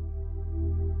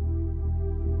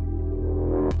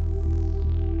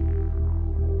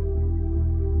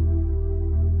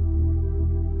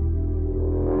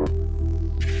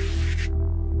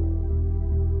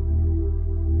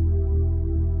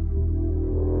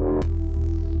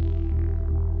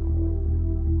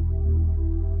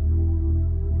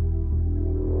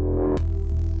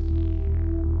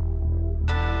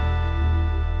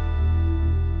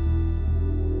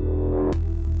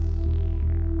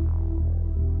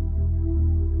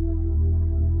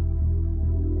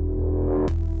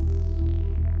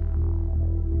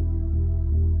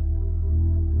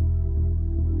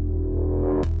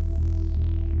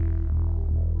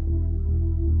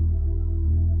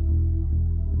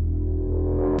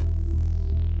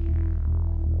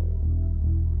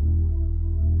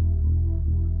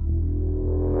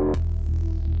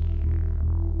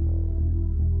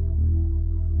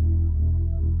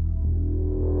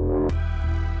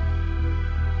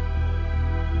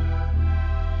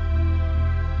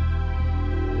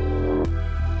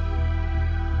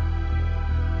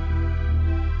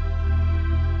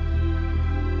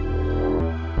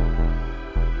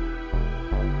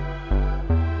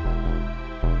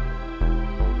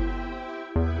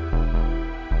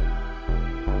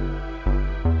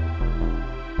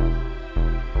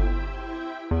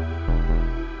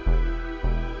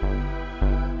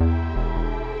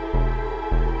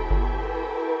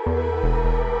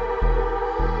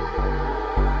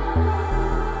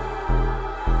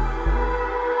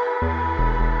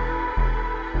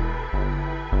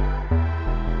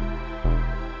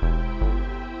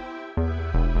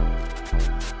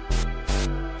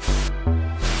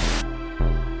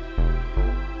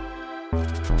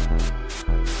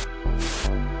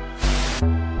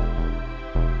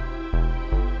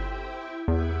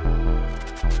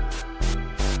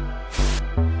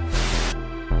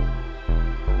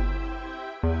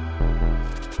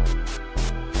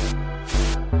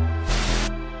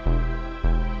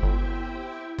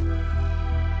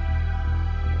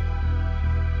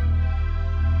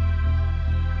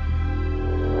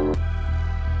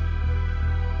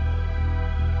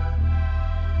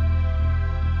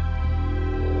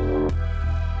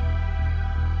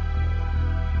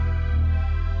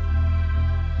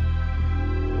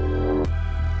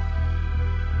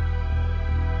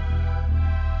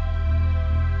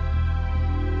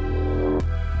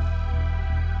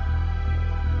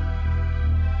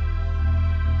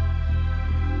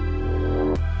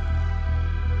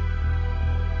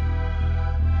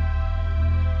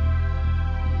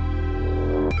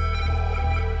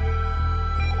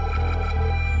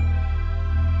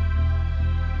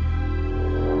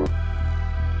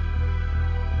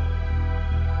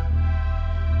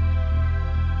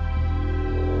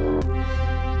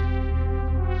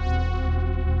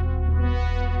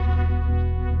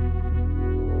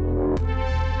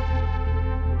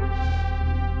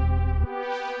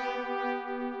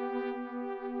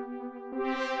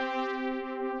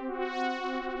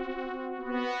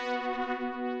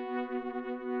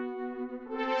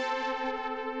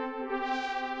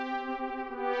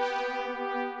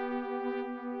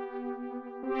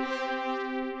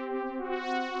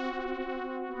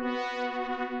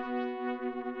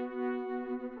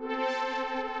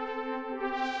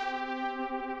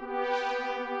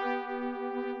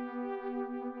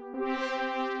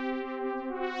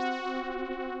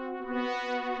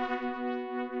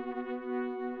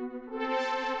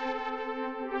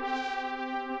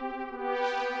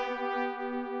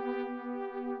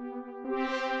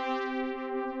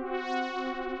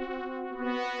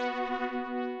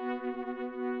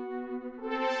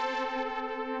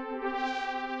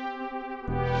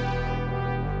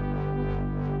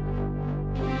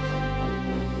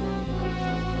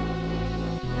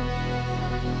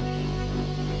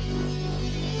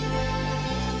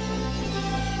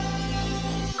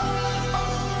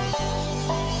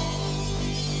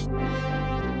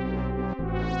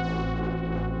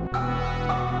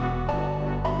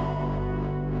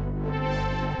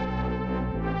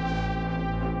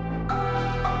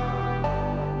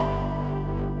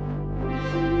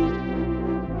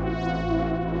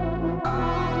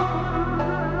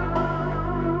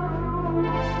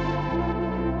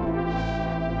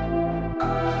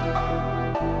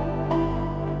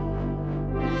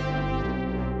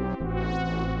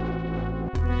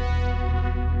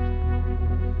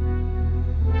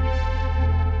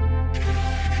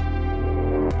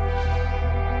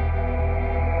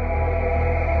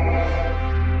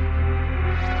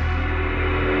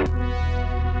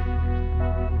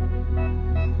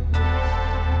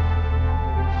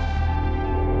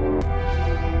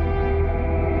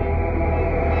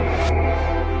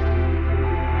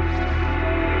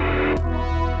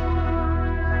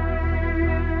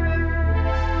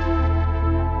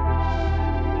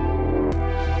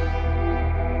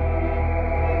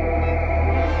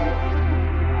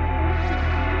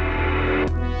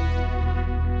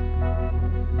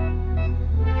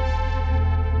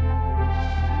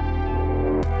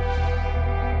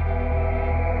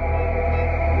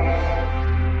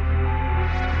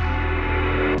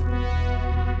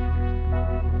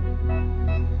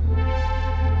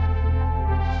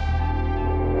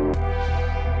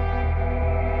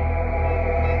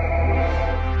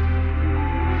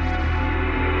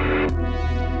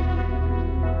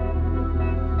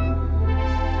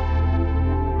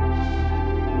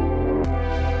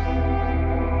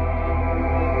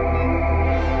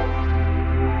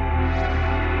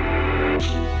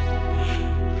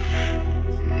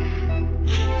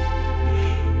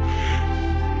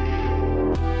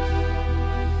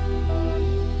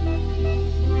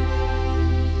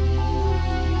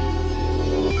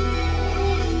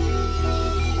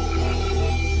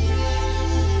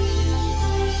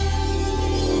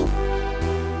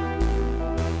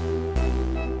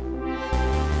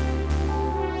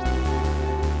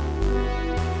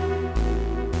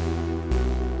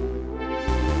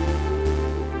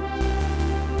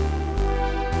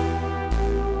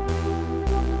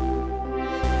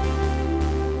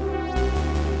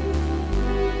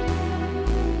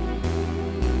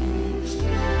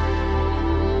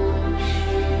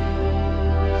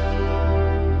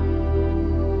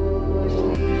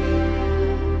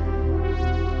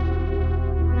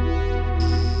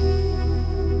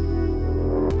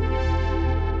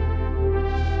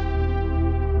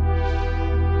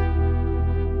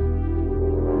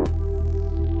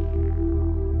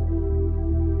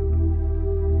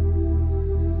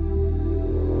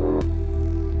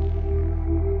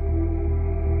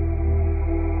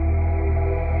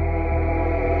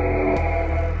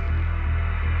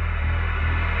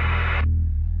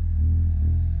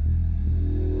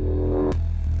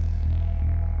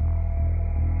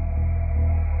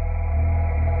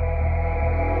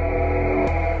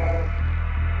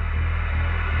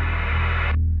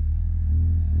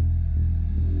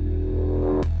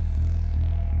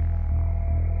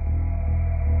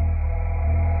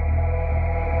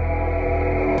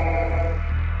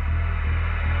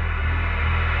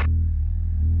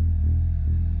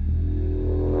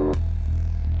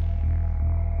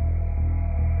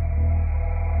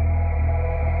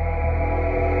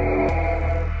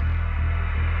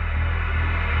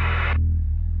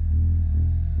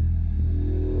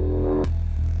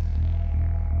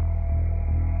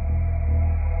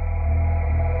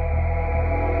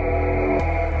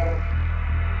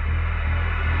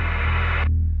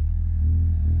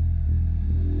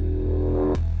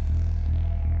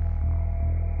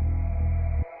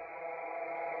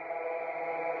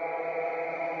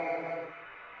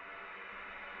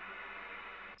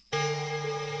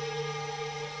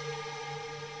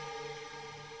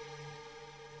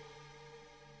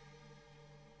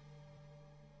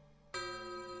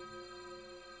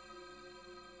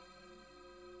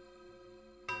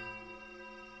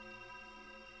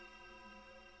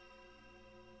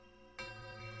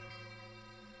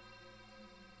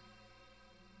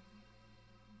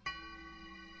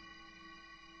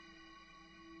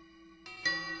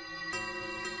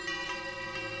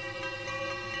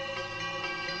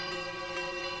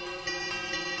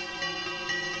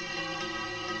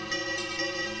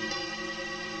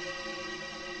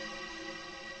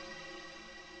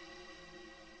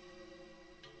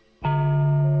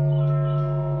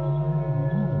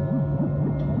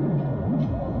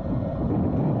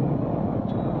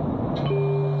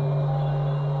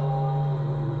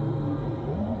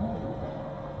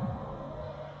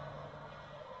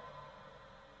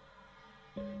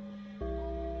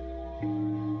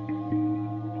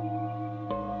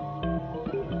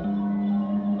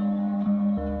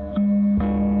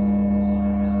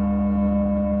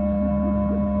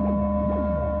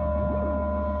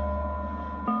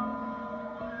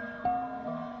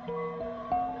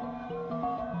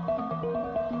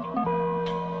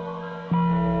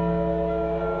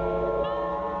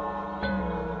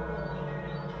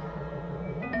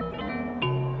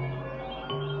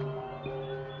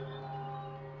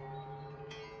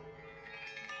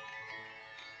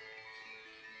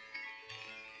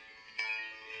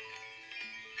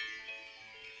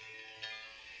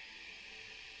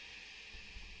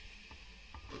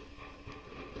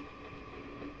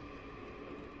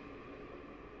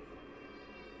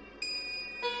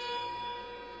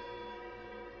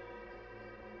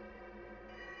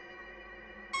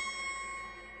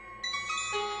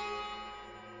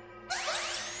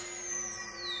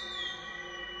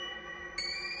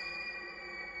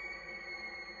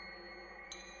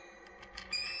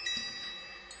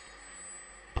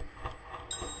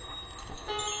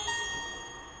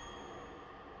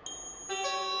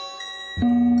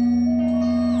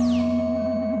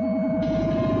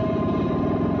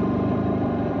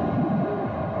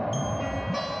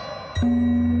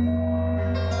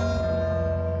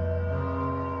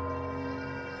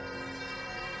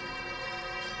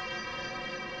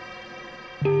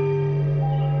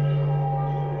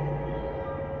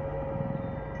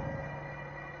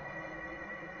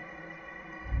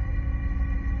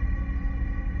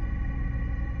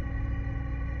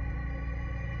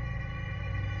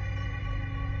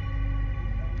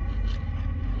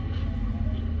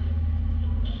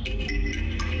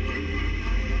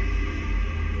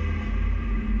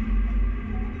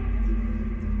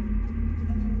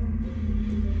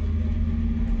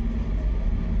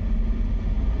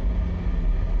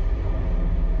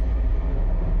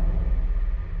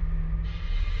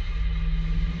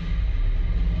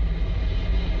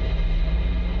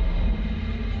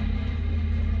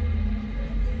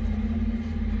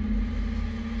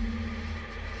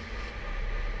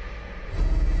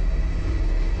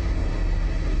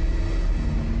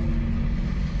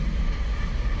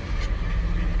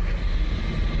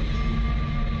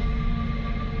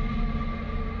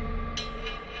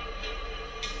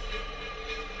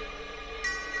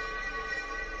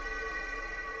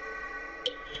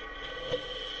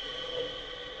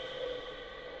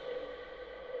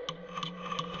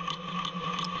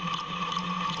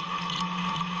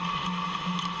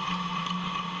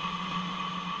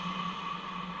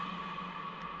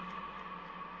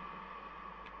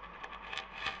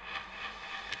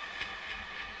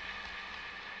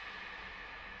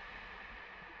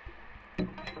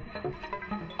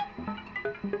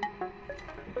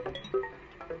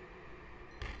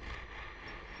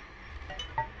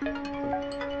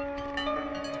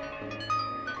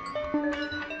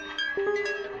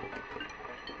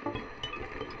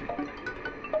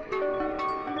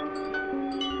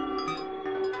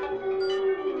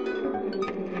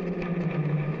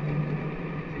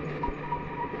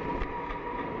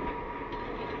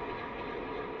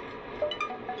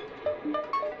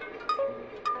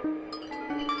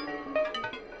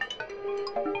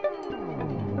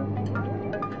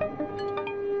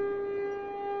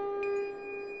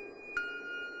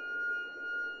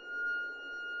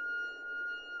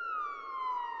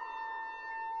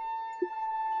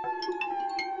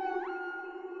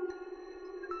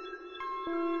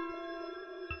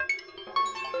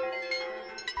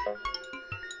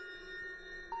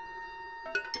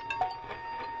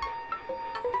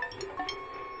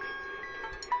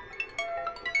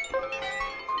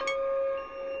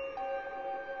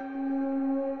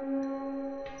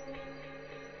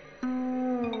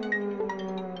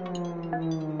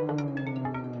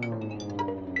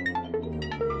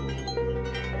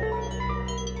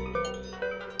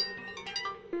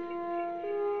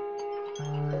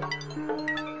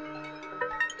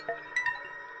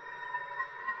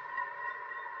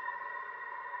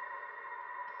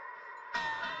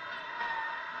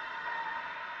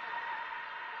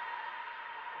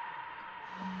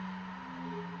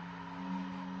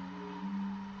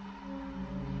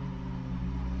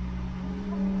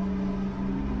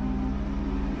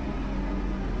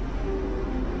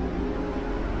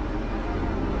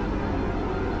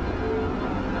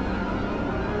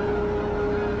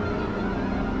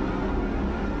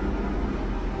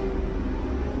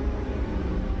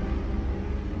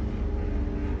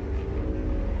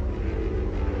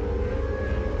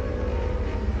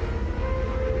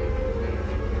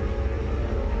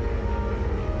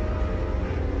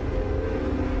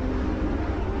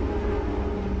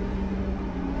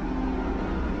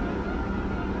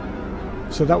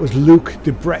 So that was Luc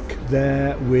Debrec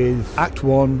there with Act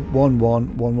 1,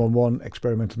 111,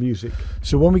 experimental music.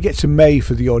 So when we get to May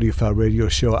for the Audiophile Radio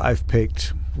Show, I've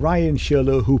picked Ryan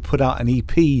Sherlow, who put out an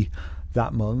EP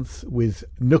that month with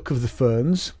Nook of the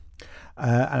Ferns.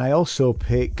 And I also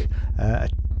pick a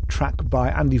track by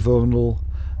Andy Vernal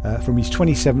from his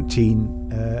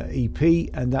 2017 EP,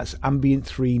 and that's Ambient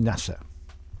 3 NASA.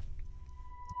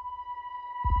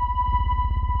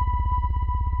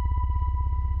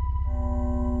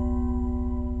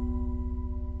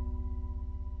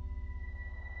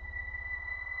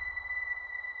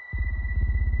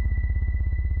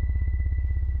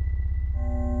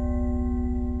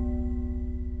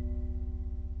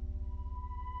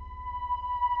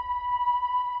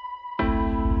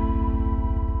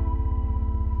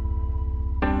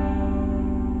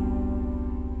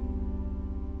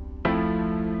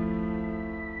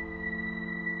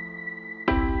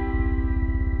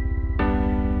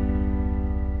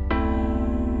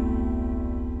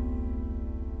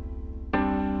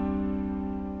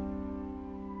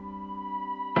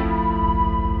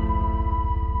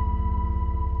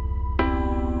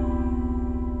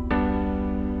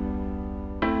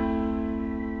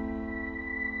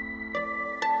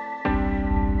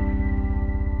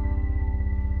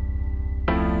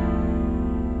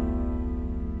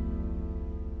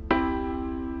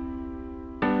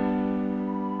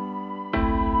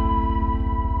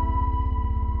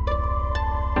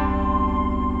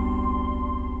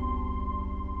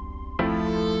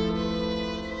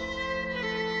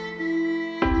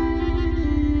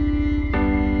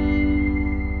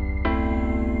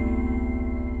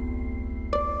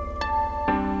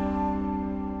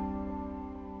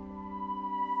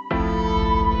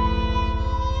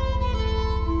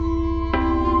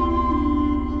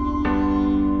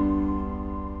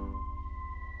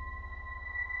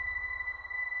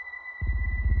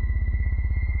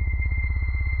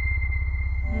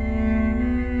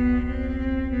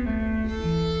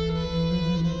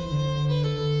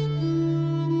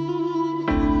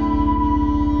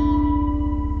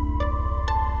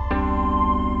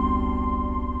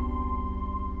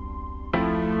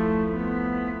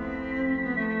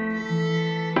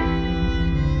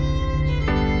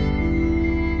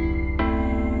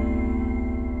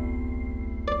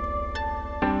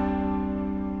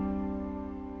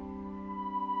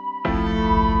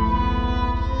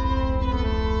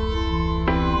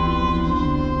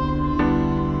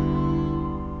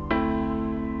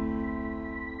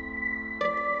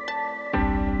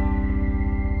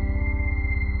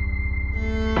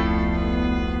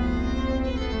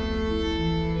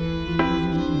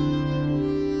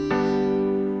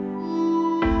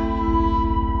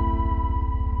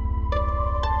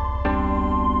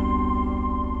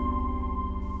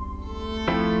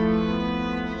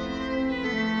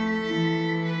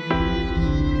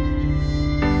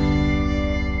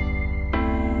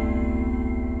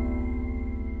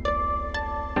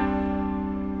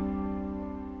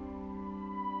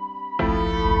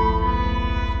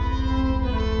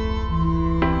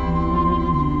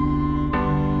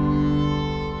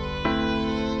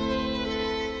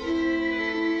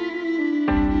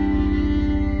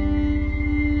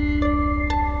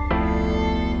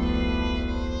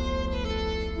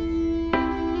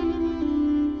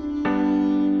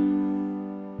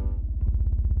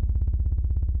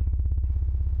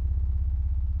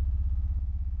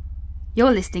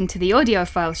 You're listening to the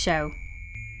Audiophile Show.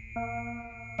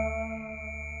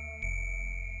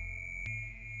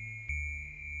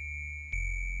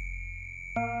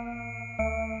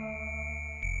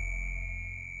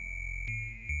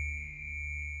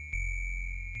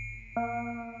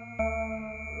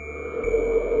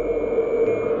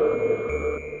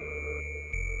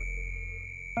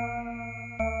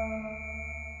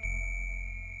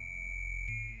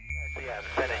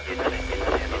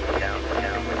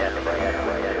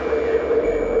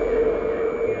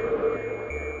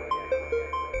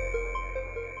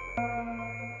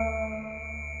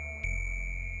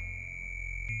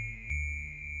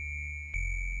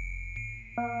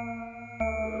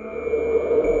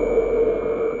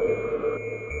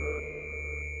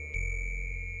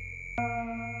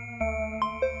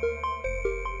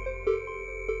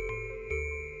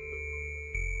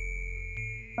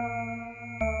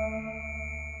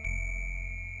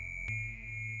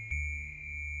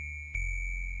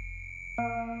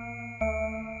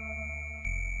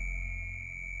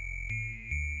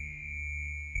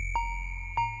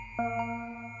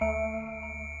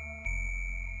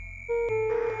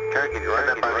 Turkey's right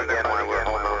up on again while we're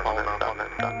holding stuff.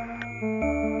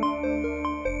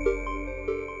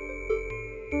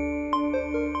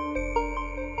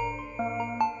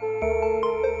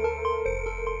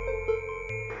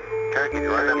 Turkey's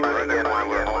right up on again while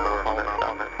we're holding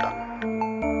stuff.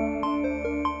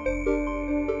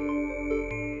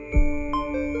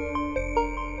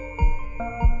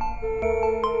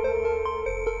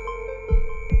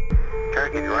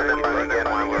 Turkey's right up on again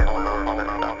while we're holding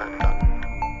stuff.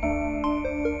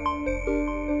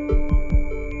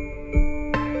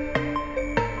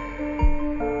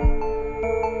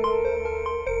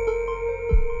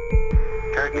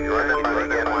 Turkey's right up on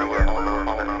again while we're holding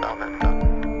stuff.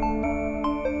 Turkey's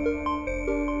right up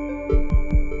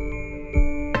on again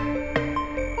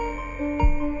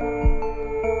while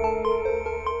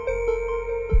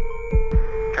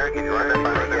we're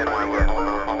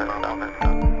holding stuff.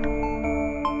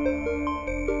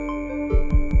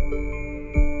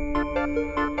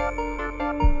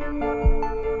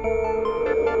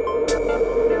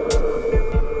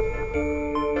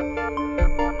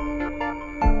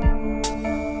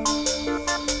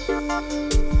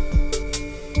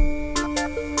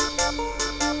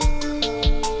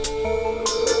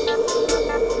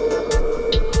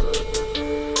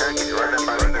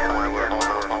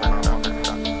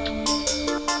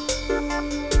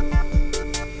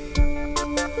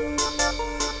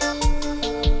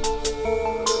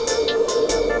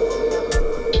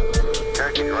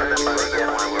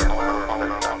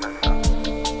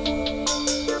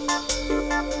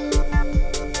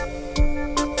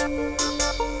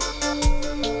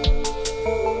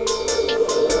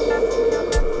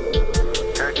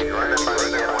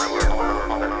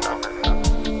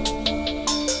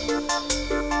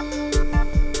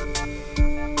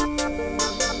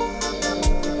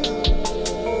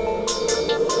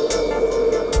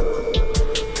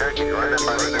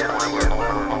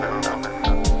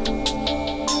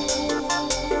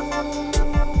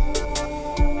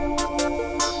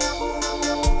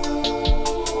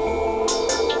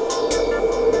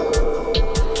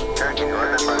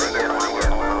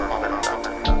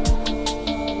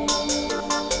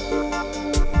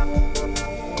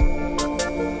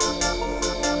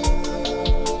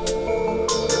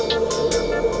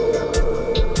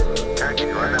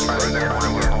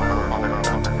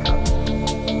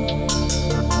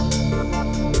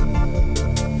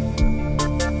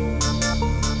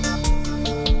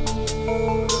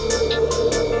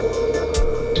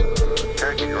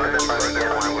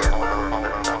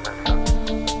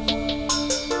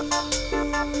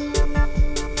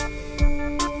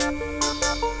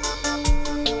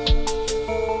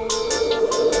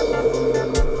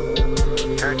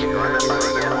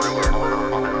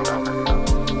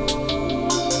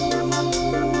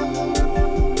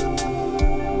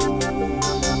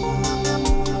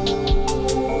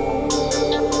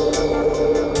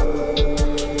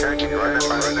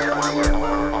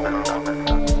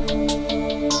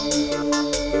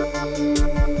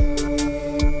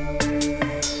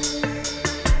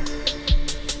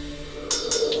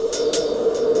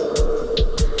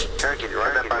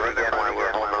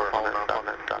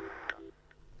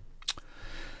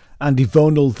 Andy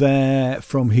Vonal there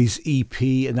from his EP,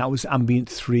 and that was Ambient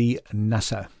 3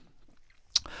 NASA.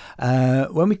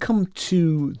 When we come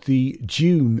to the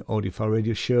June Audiophile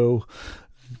Radio Show,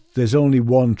 there's only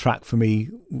one track for me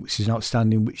which is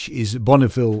outstanding, which is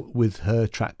Bonneville with her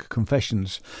track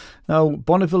Confessions. Now,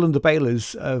 Bonneville and the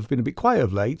Baylors have been a bit quiet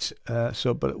of late,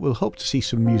 but we'll hope to see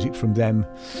some music from them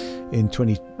in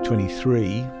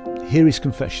 2023. Here is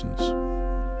Confessions.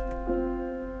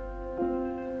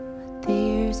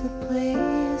 There's a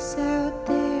place out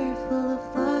there full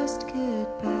of lost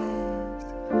goodbyes,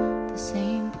 the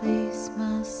same place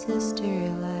my sister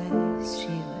lies. She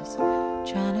was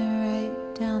trying to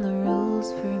write down the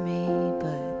rules for me,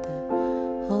 but the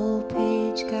whole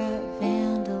page got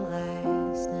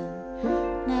vandalized,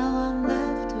 and now I'm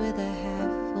left with a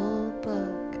half-full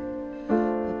book,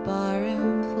 a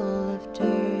barroom full of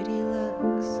dirty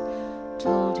looks.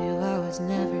 Told you I was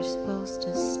never supposed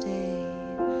to stay.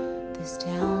 This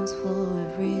town's full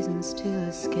of reasons to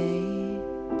escape,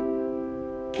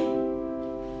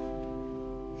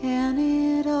 and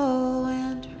it all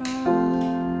went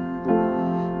wrong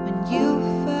when you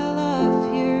fell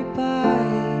off your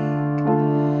bike,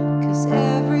 'cause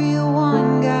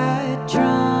everyone got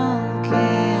drunk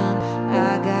and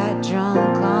I got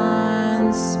drunk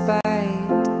on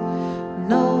spite.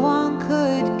 No one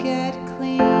could get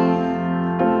clean,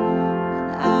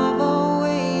 and I've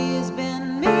always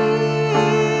been me.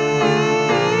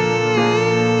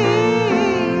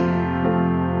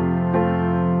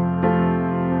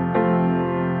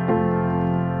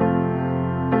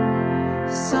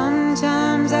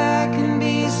 Sometimes I can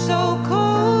be so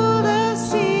cold, I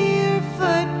see your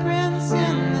footprints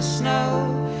in the snow.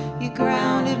 You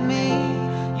grounded me,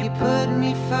 you put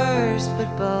me first, but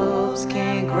bulbs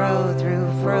can't grow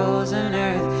through frozen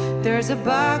earth. There's a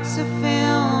box of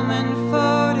film and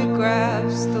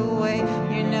photographs, the way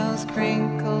your nose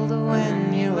crinkled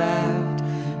when you laughed.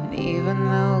 And even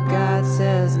though God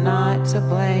says not to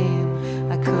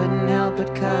blame, I couldn't help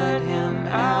but cut him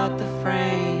out the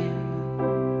frame.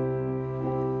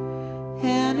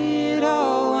 And it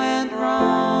all went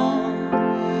wrong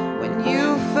when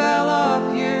you fell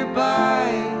off your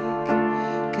bike,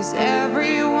 'cause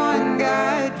everyone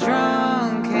got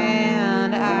drunk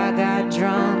and I got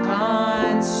drunk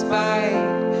on spite.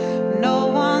 No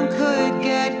one could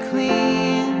get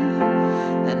clean,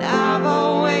 and I've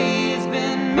always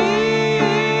been me.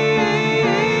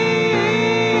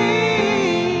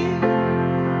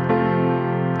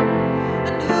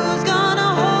 And who's gonna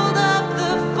hold up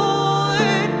the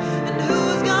fort, and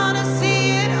who's gonna see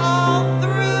it all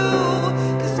through?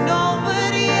 'Cause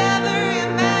nobody ever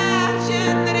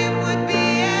imagined that it would be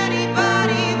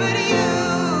anybody but you.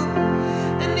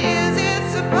 And is it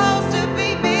supposed to be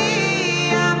me?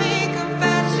 I make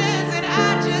confessions and I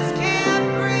just can't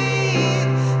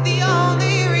breathe. The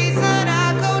only reason I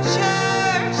go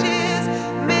church is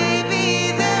maybe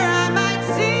there I might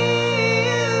see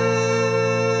you.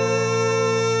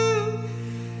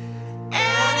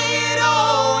 And it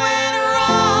all went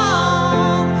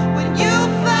wrong when you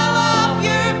fell off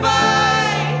your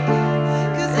bike,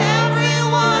 'cause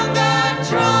everyone got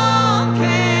drunk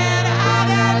and I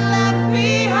got left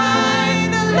behind.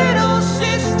 A little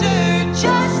sister,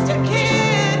 just a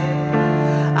kid.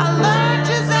 I learned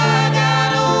as I got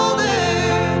older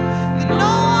that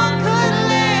no one could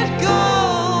let go,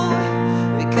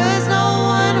 because no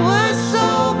one was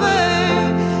sober.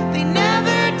 They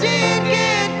never did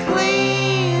get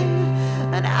clean,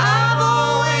 and I've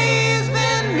always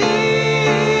been me.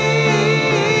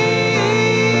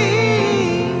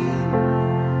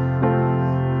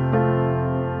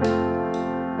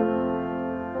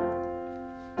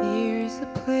 There's a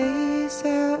place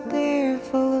out there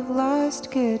full of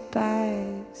lost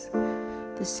goodbyes,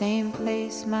 the same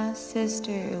place my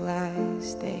sister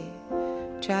lies. They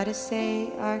try to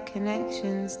say our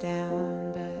connection's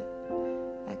down, but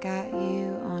I got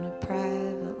you on a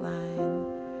private line.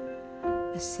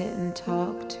 I sit and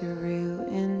talk to Rue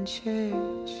in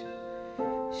church.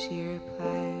 She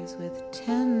replies with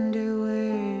tender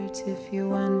words, if you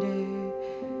wonder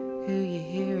who your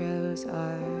heroes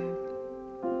are,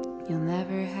 you'll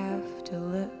never have to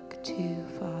look too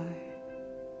far.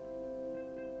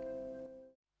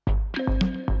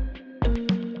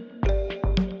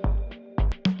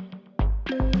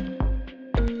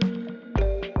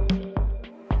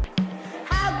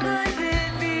 How good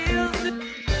it feels.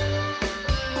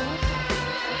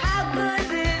 How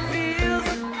good it feels.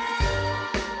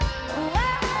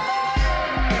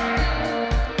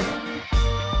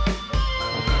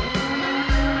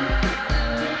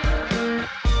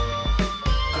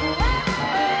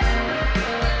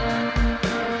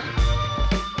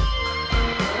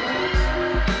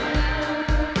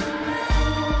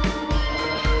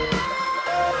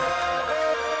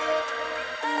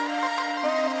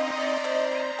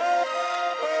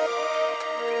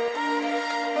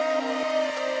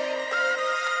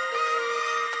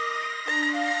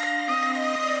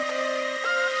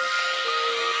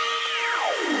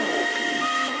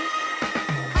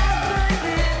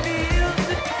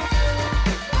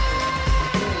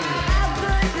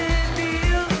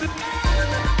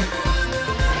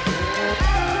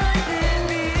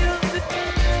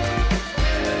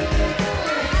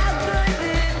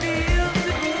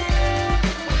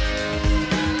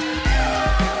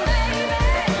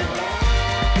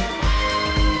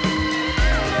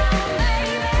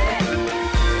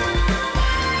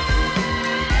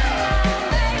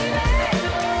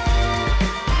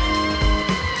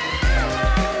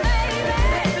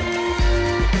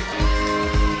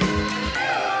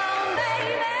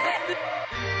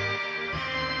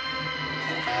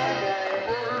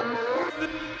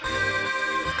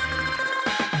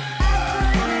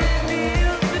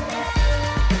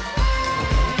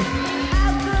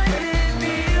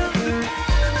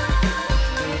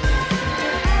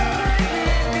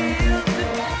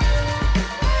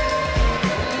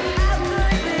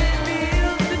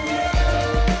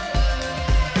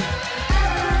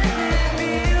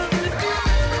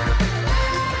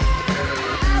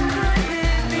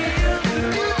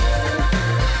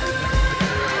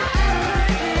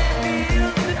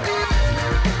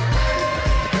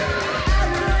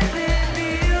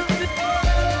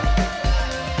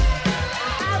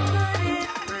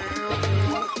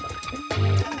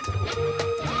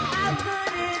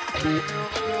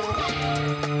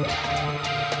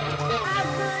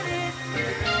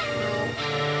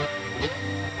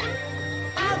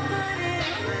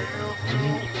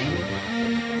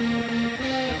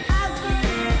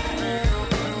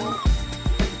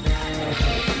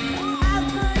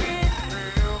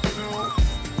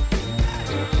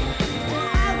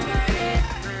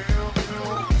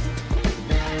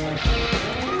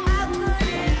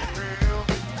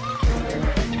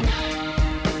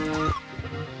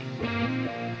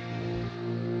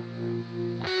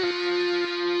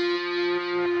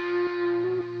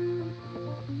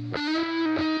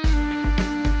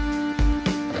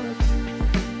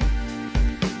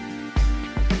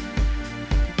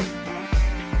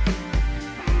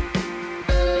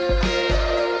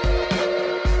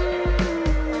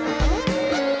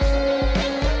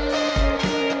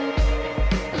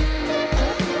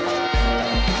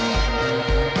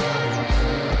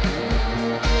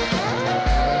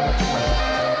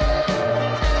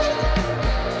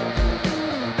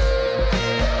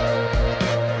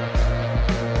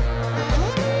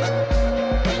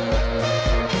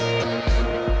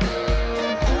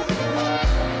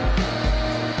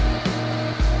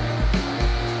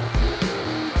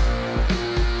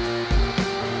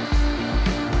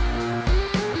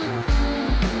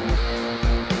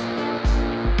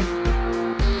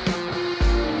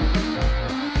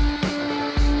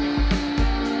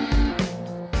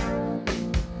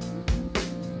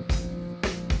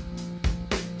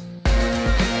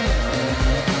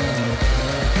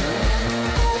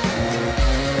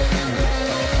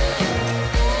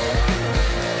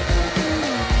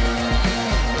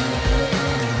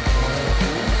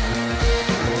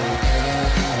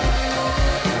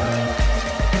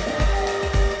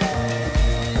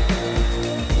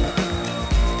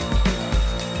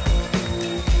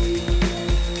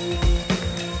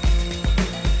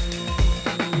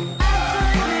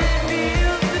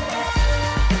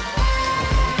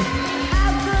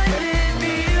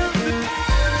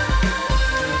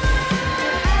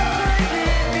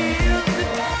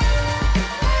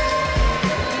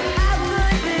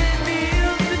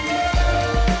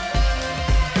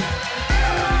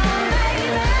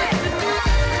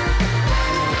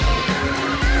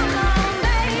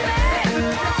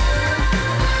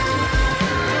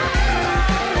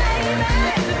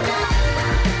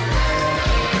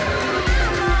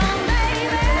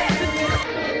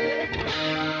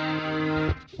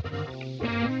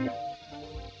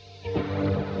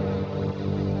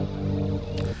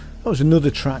 was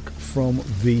another track from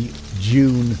the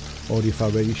June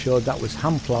Audiophile Radio Show. That was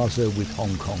Ham Plaza with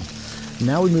Hong Kong.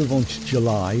 Now we move on to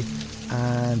July,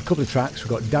 and a couple of tracks. We've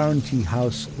got Darren T.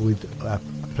 House with a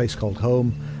place called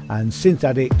Home, and Synth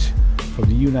Addict from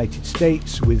the United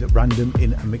States with Random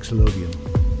in a Mixolydian.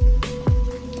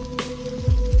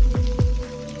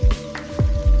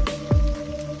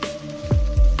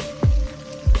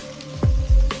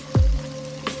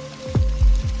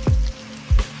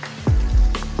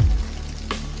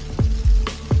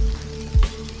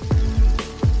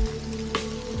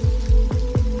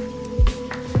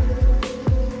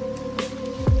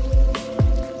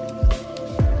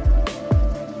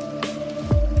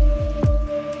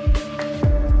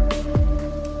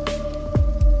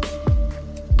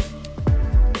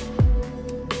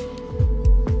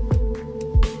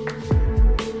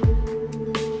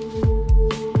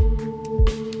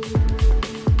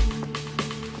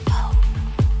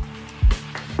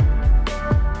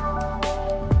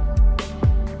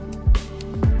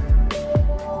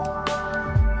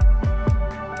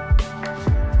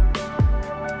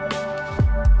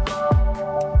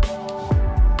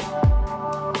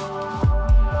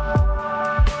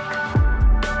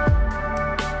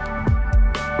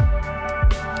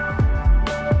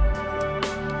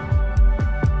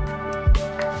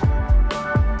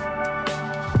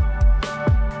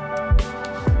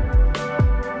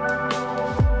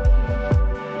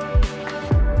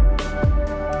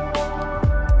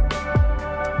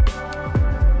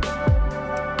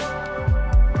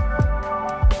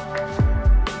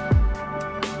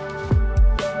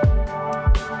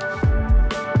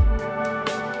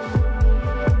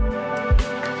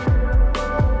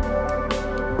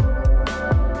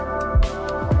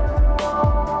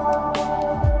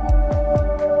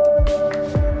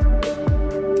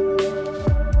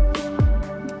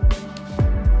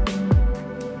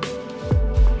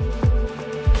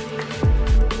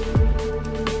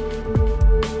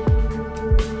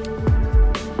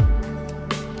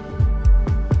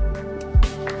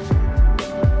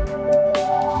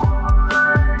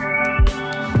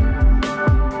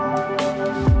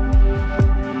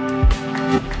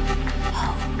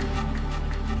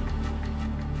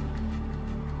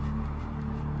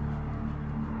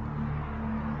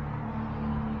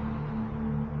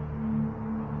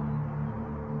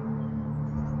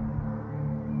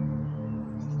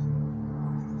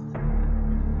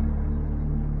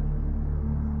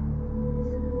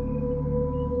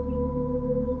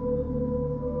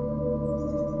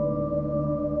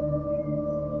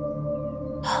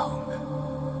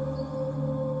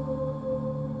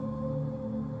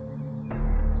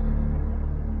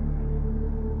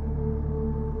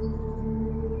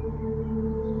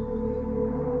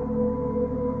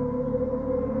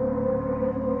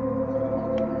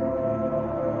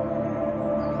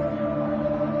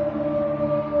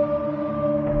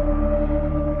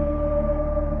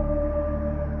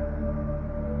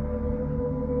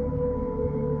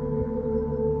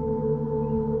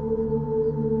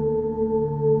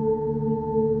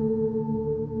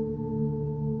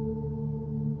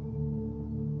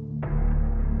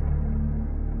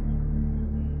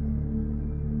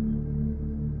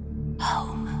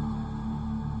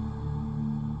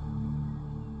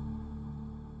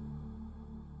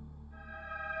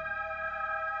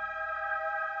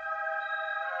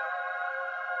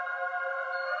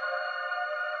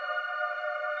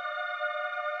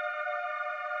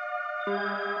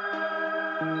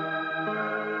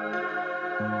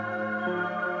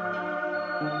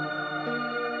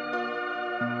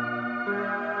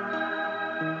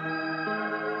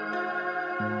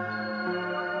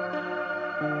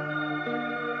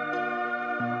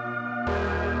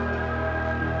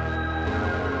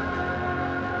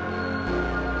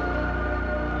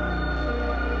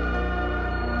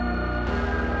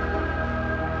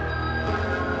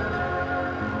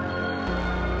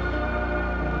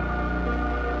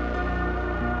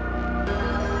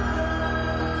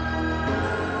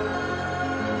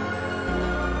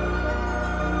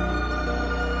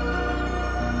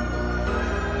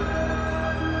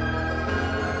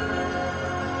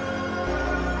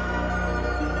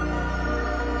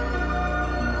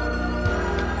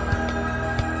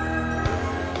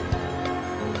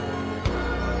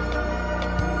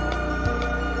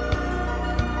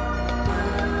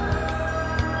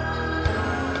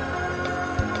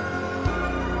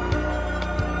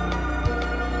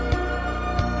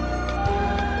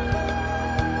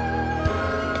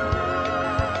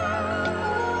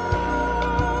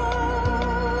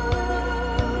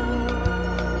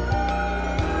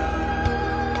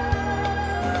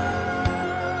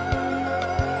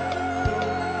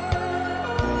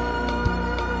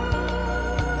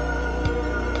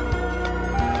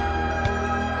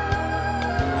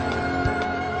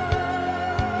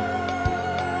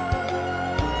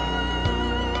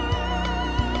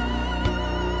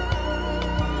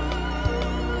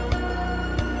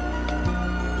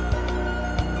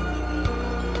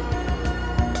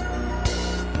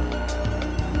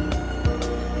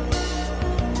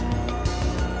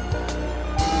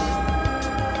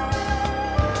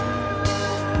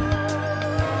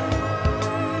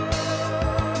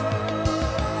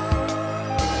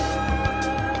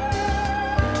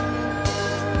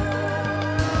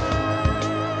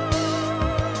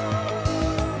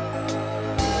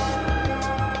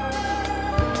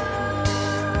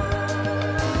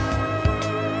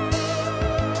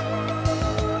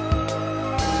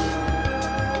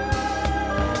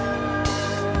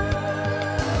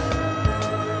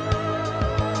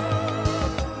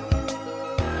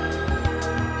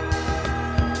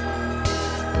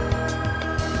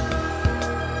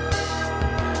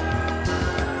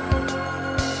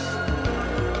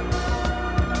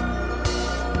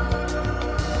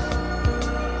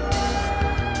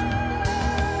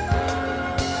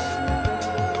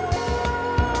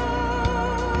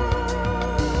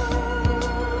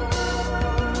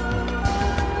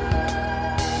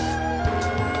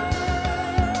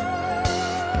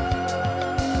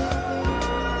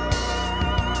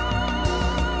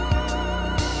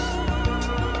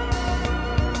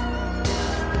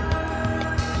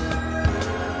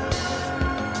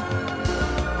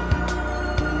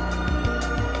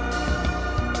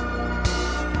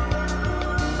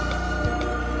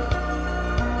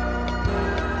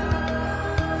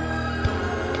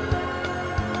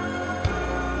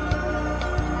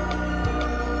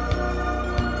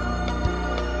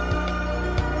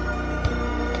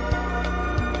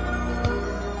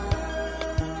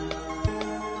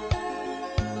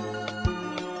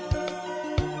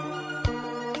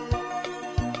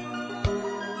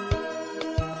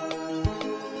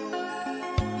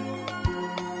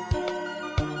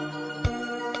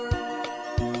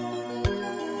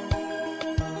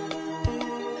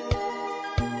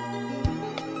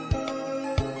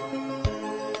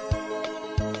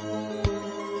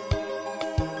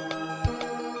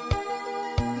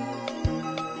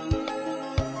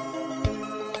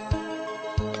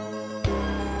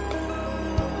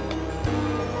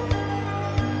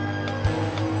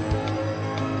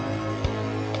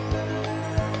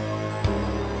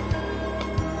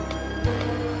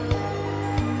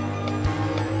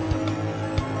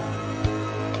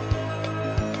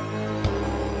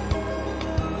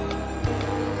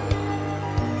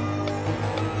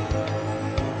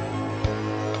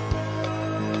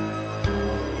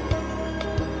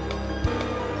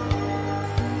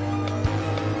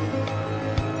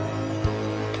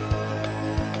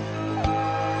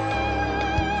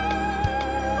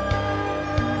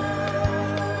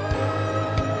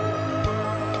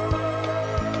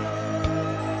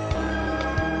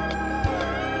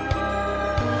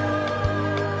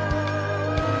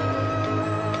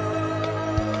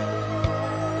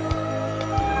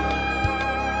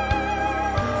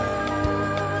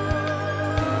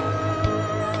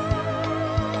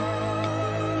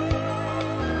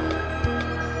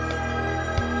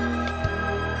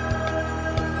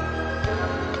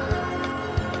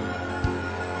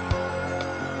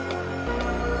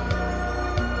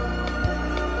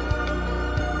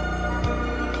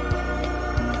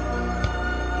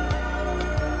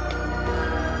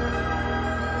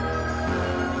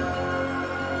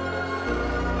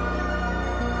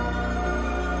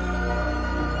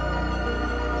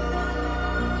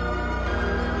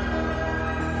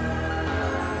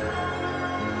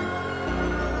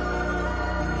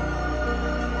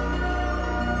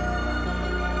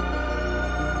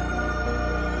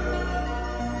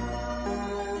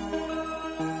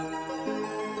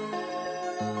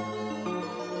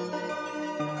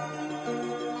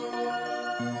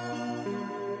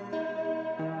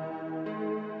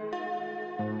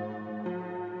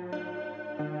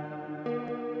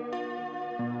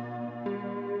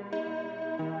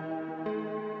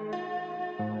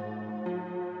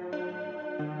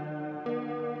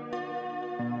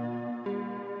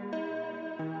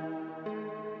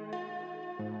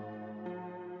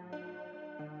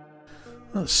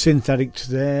 Synth Addict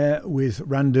there with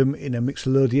Random in a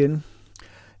Mixolydian.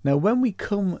 Now, when we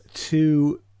come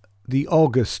to the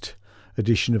August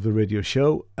edition of the radio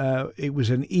show, it was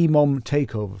an EMOM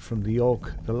takeover from the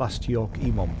last York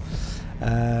EMOM.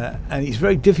 And it's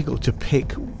very difficult to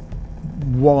pick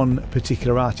one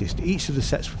particular artist. Each of the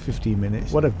sets were 15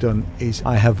 minutes. What I've done is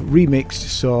I have remixed,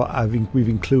 so we've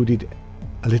included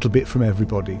a little bit from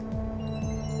everybody.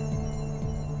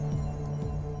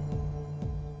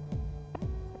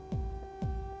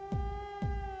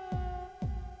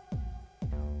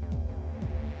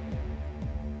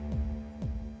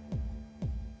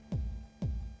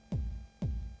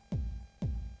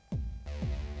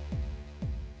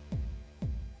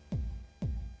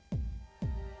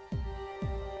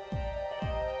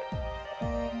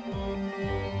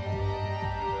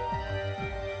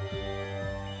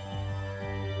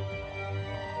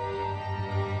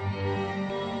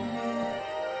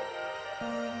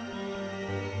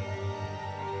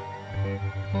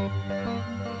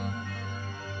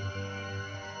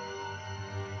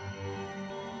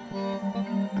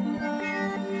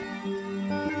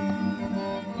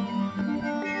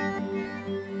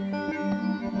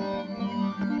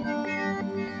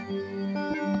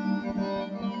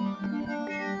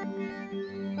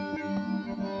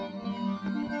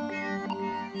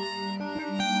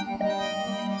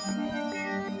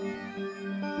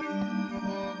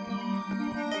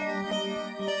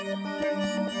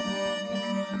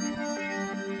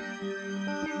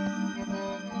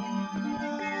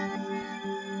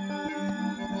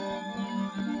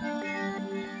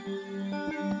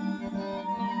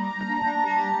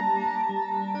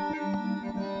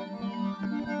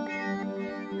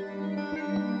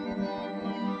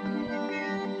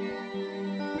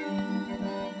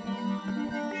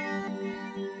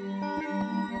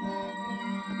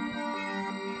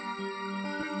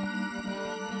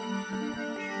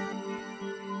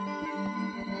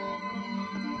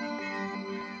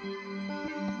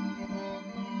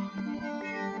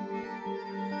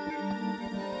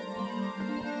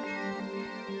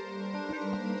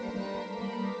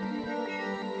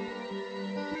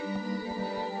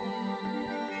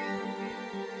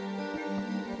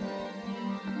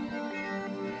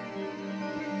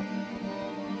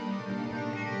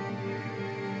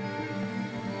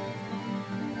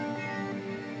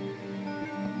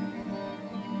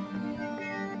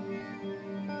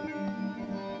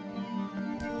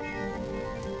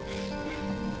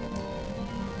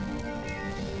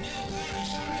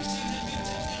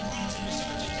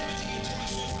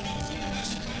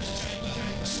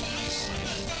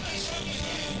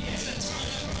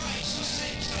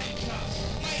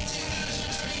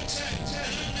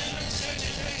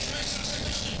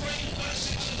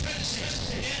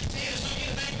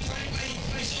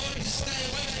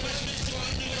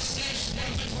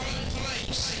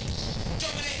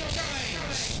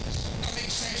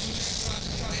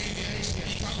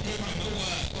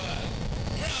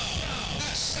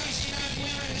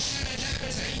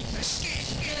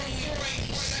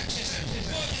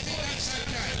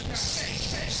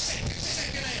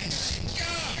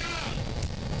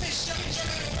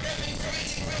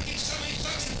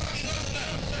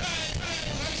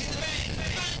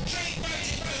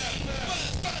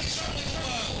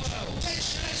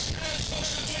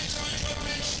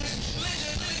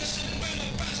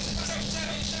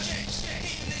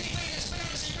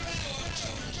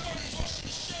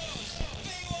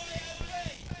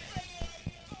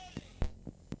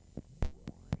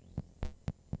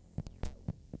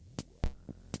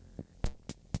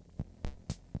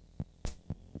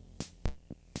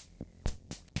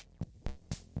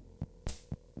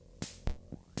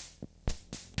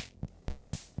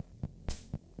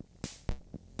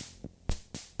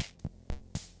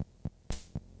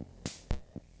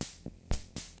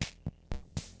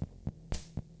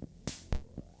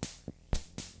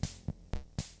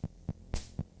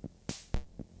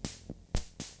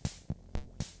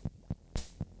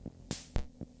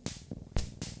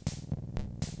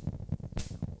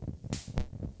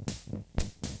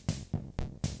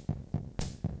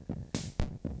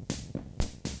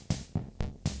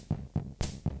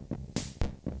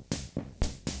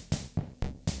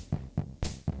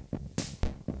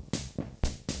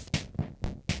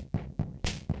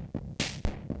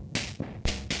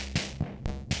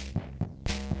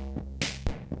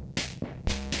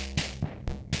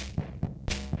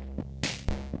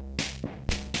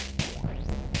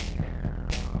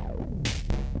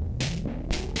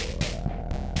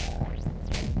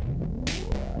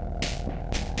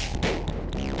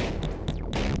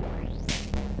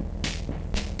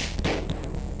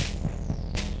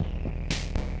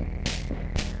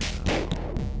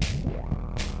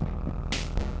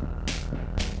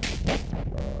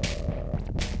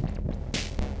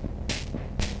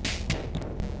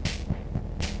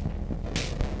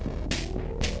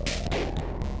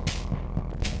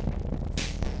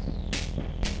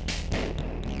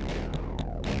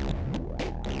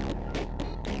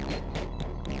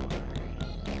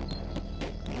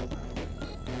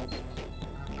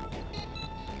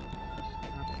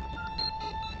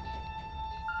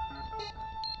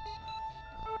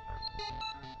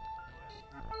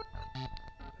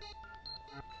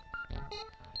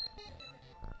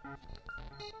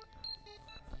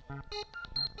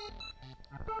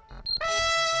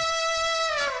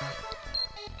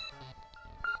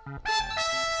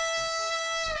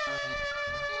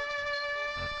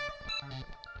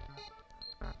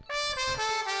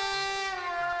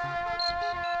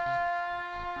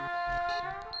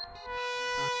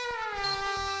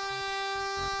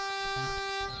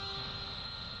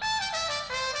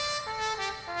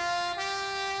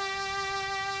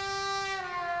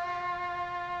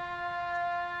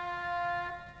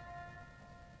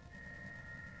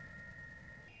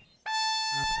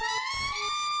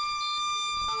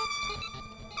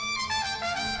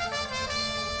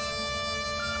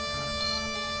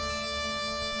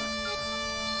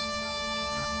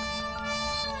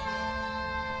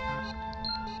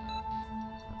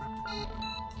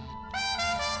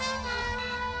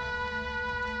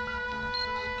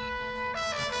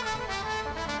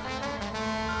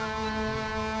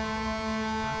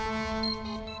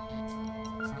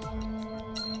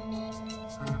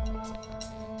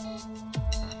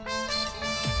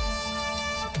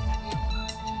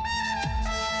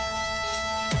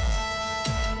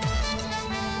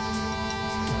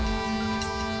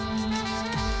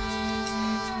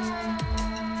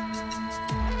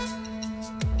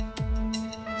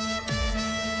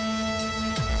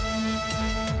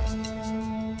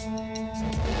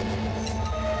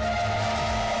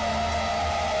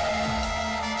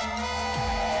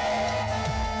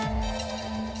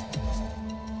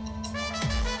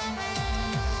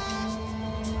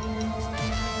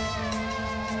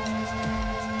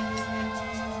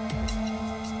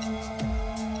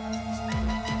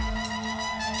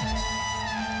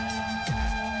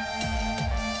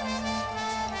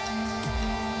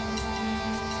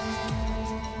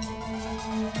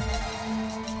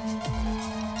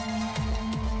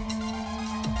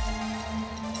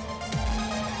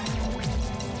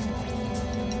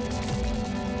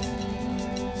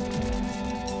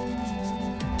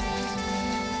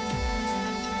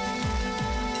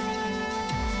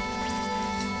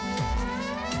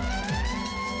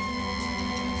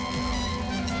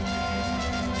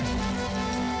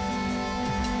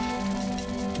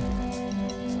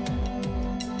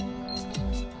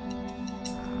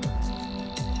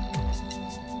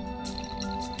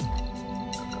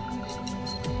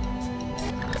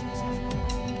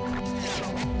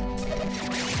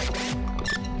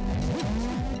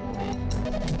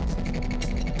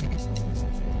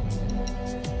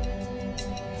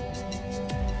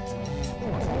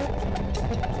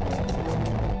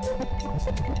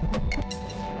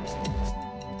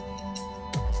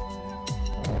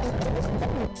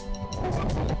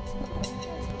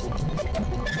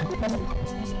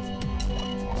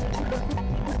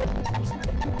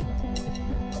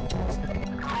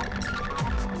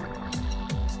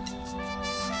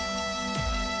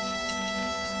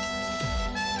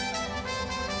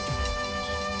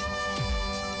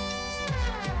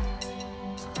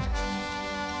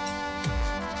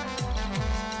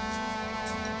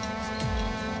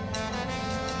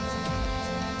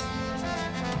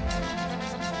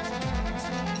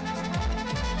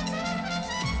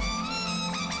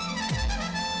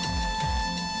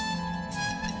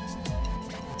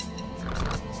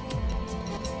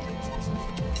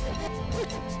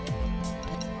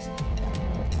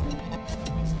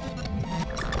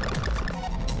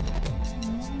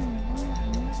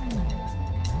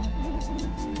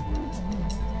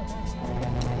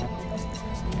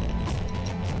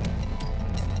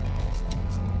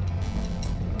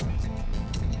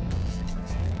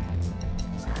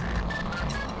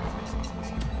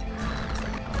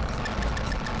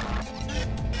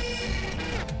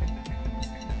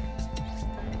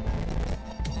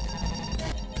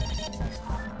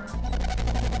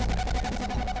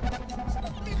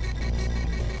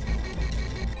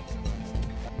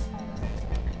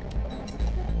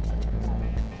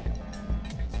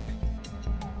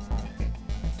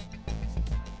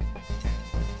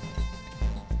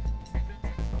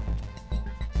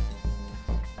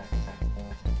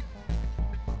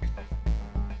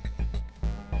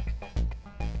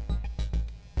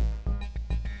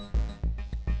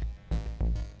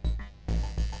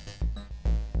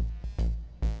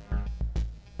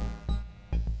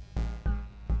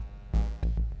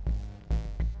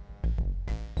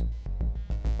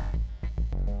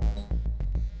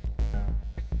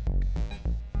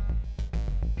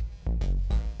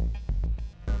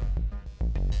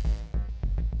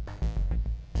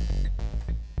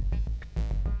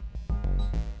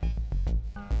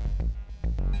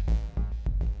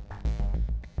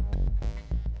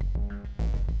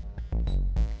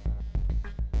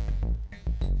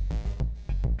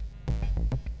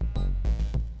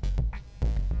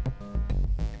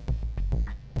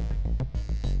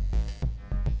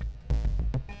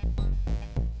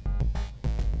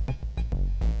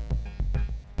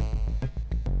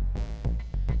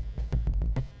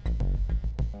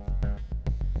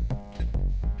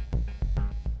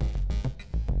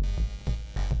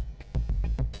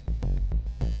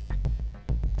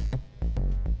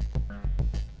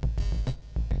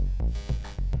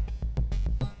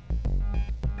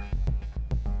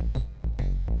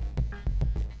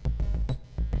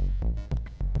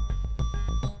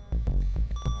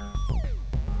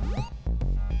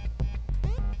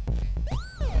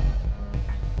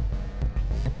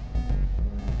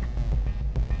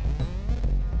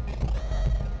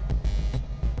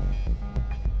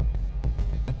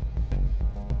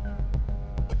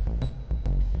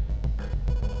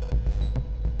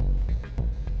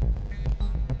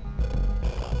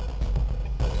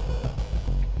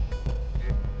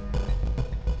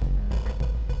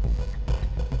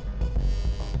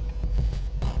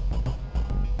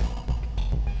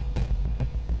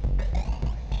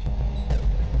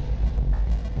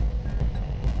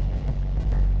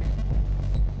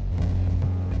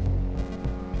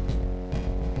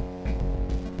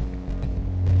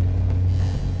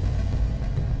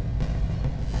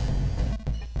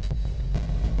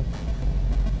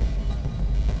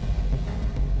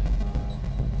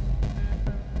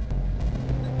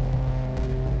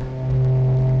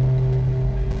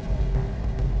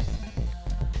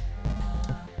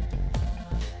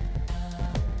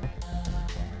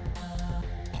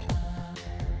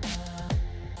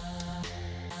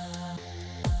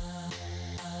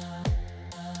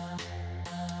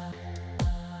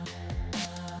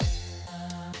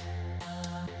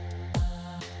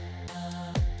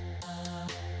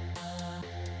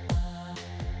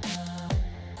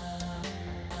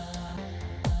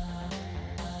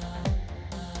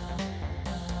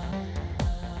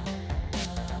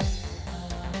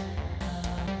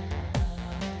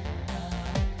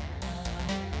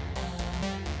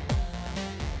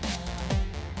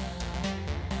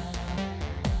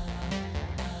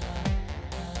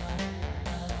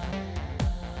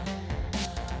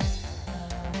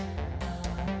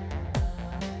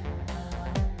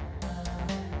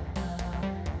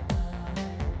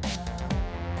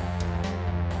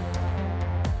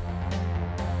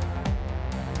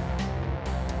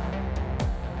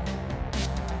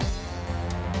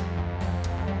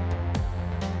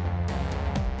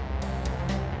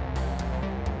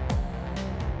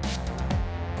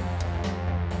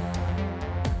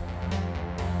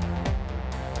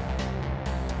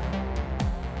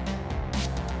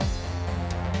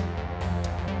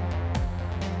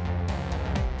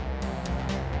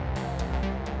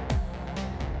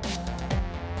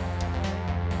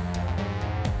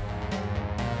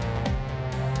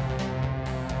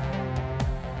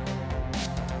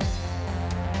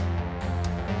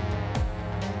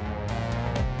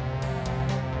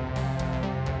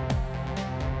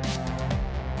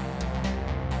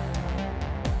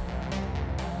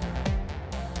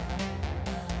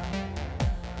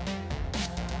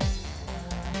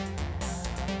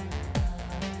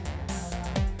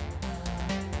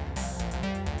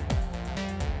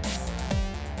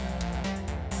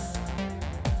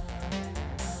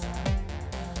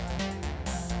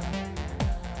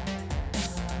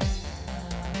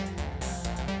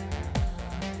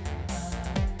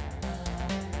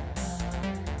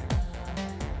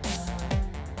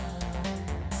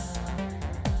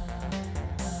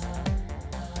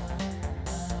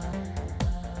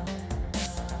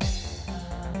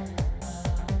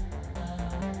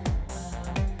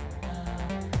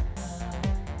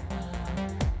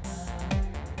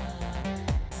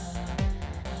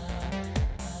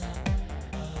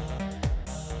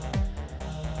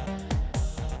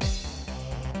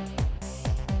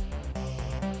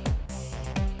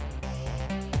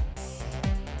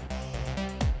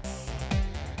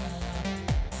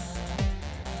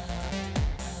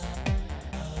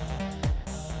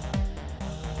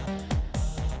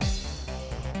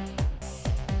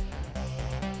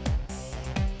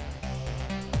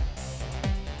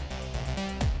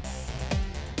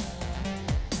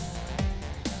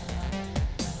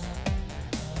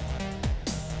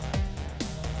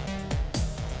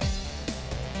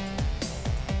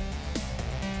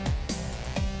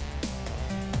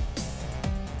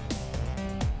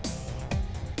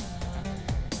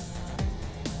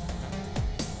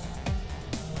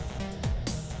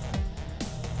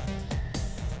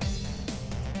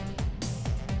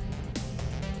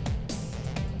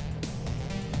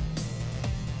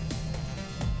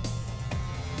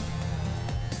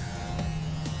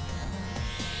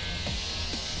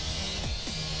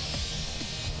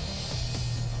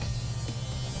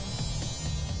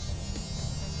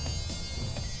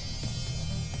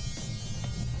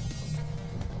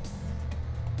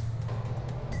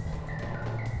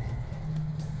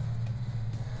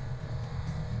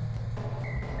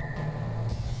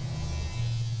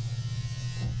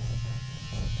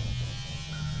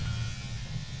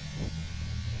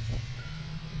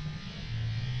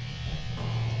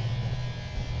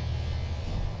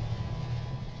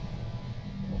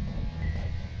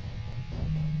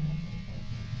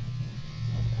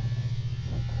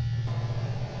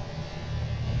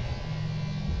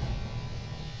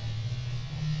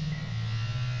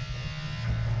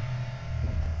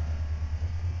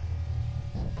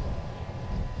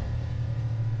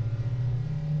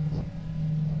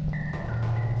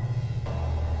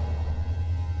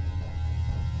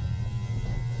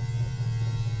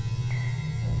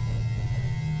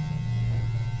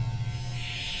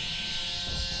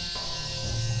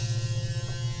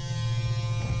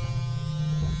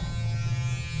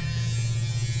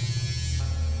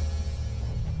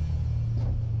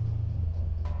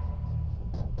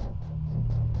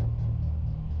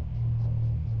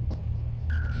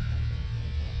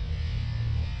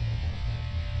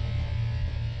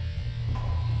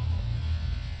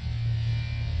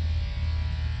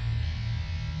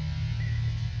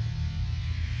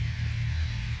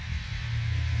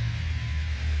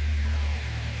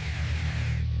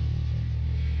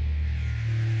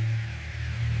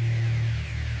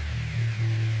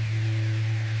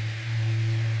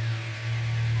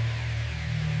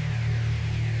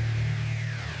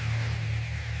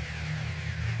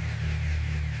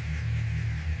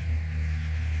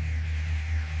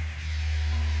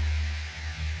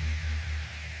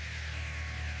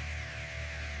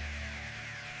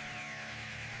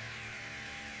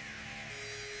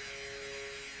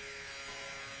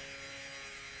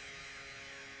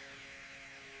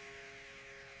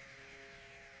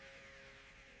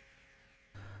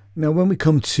 Now, when we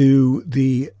come to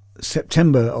the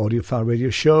September Audiophile Radio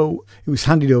Show, it was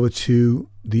handed over to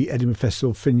the Edinburgh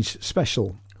Festival Fringe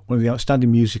Special. One of the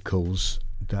outstanding musicals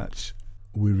that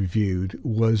we reviewed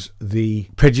was the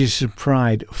Prejudice and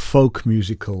Pride folk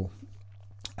musical.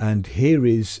 And here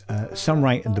is Sam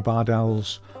Wright and the Bard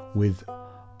Owls with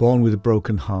Born with a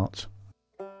Broken Heart.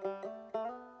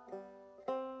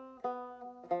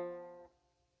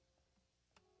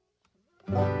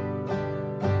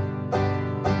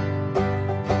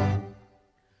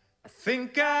 I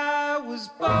think I was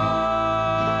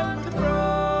born with a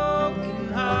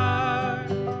broken heart.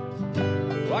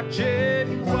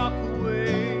 Watching you walk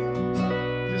away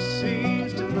just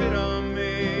seems to fit on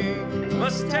me.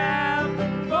 Must have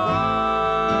been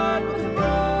born with a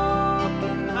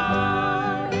broken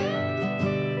heart.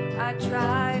 I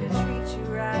try to treat you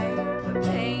right, but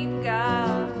pain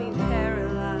got me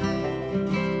paralyzed.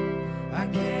 I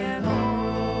can't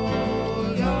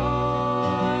hold your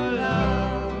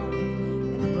love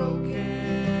in a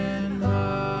broken heart.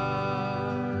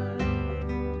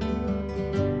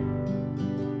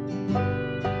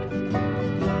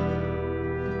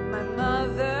 My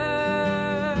mother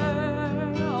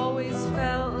always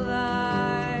felt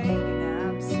like an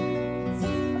absence.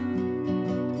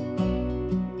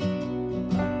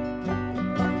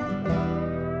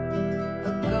 A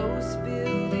ghost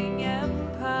building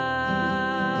empires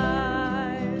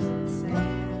in the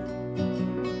sand.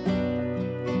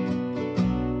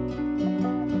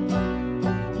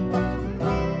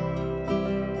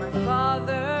 My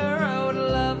father wrote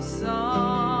love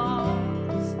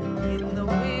songs in the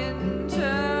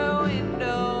window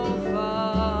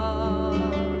fall,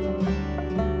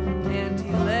 and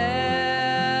he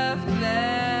left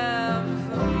them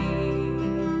for me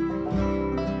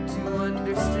to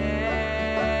understand.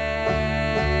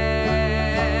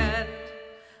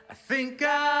 I think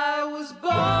I was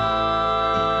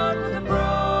born with a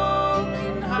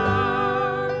broken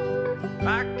heart.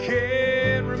 I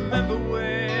can't remember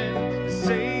when this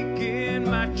ache in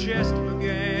my chest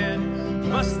began.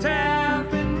 Must have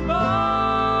been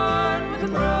born with a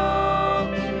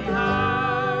broken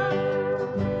heart.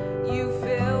 You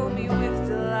fill me with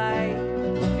delight,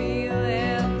 the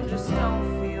feeling just don't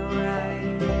feel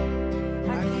right.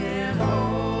 I can't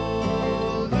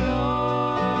hold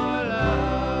your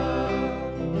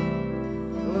love,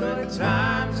 But at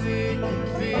times it can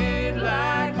feel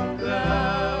like a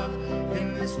glove in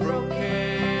this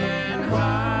broken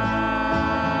heart.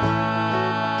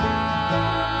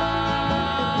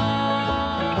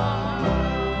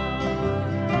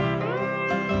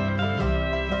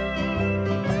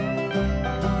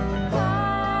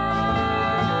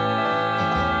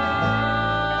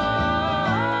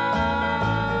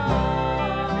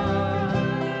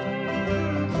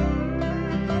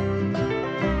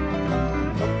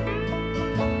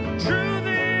 Truth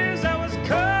is, I was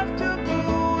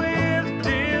comfortable with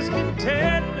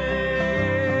discontentment.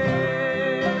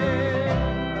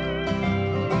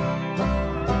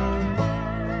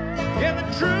 Yeah, the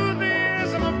truth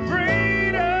is, I'm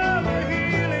afraid of the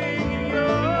healing in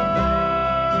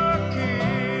your kiss.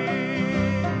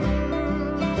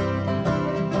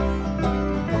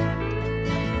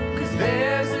 'Cause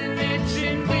there's an itch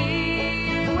in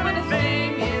me when a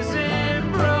thing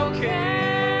isn't broken.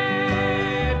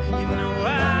 You know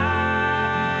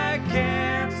I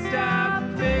can't stop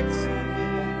fixing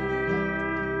it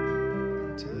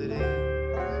until it is.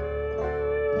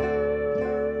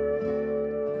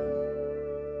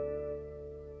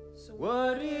 So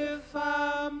what if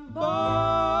I'm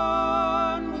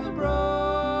born with a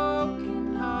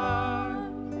broken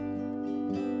heart?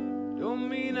 Don't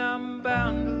mean I'm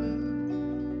bound to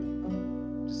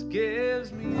lose, just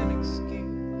gives me an excuse.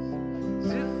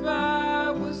 As if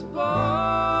I was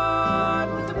born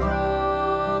with a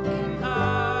broken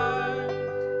heart,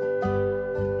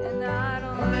 and I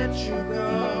don't I'll let you go.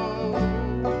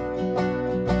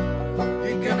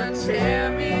 You're gonna tear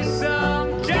me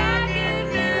some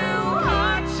jagged new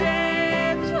heart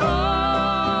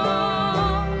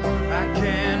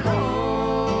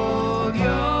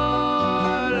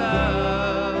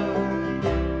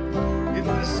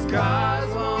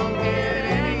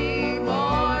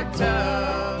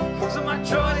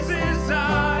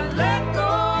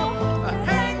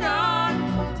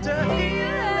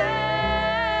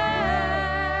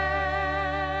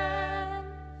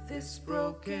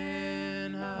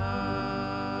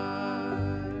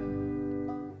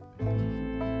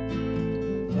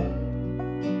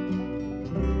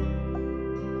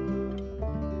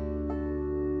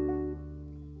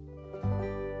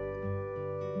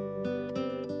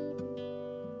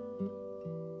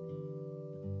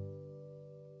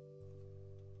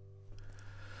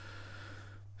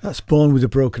That's Born with a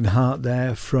Broken Heart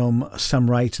there from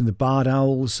Sam Wright and the Bard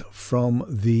Owls from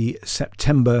the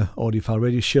September Audiophile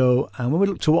Radio Show. And when we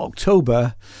look to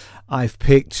October, I've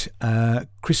picked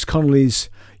Chris Connolly's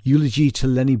Eulogy to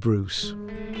Lenny Bruce.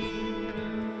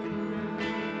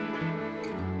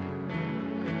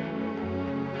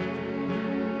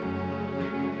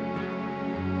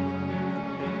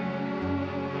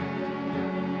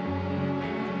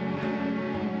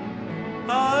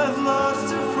 I've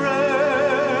lost a friend,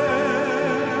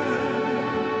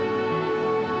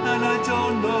 and I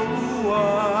don't know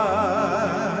why.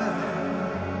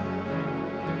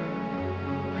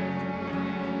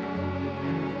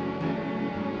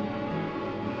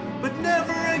 But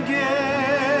never again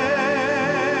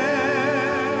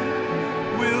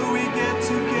will we get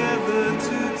together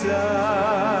to die.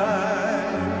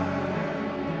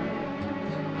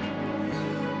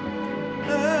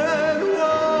 And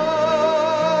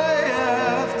why,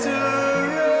 after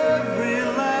every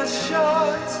last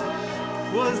shot,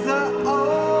 was there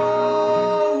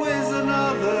always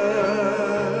another?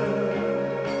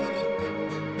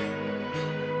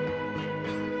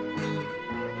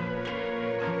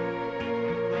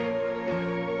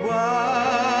 Why,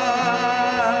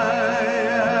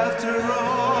 after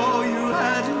all you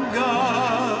hadn't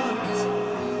got,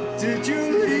 did you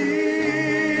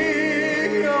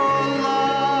leave your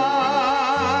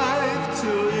life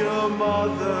to your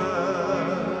mother?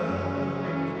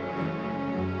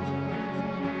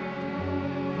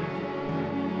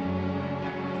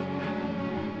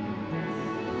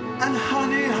 And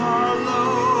Honey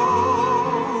Harlow,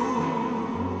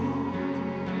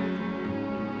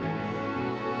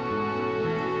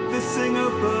 the singer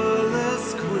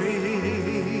burlesque queen,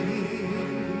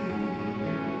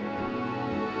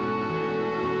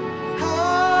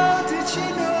 how did she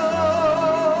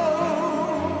know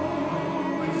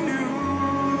you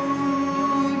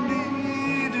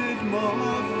needed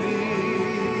morphine?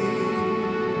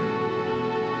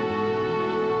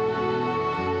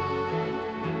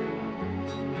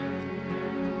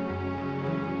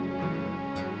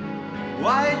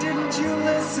 Why didn't you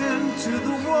listen to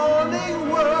the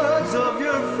warning words of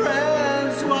your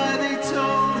friends? Why they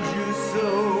told you so?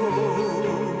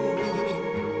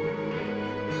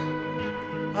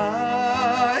 I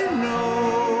know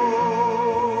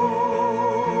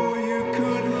you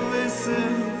couldn't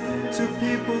listen to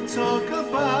people talk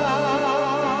about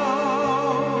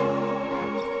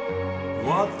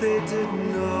what they didn't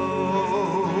know.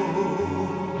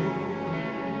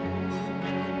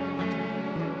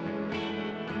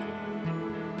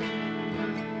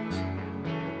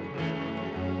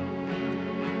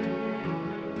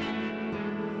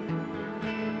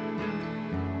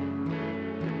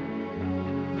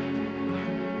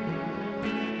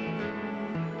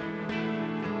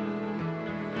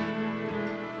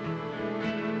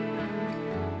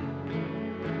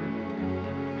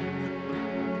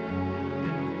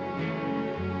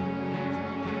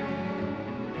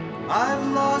 I've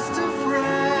lost a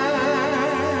friend,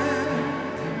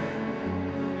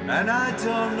 and I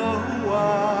don't know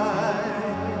why.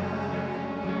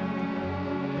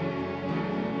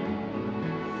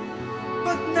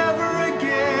 But never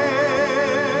again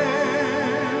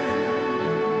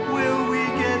will we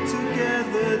get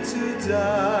together to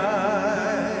die.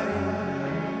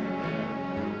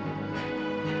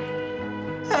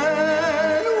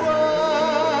 And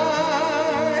why,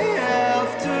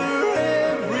 after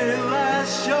every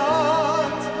last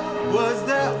shot, was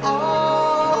there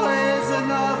always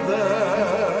another?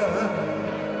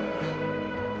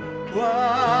 Why,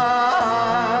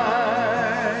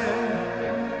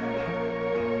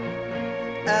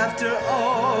 after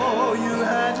all you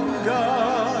hadn't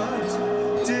got,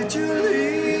 did you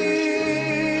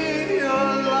leave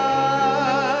your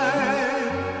life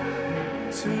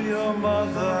to your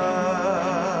mother?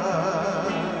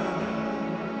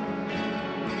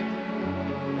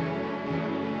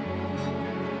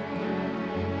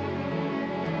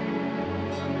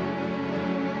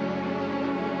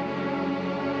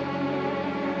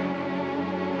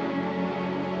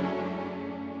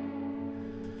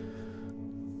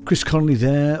 Chris Connolly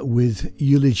there with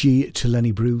Eulogy to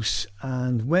Lenny Bruce.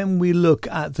 And when we look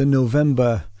at the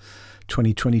November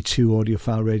 2022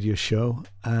 Audiophile Radio Show,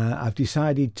 I've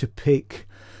decided to pick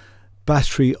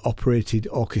Battery Operated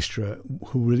Orchestra,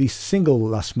 who released a single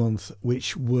last month,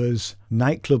 which was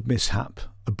Nightclub Mishap,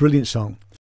 a brilliant song.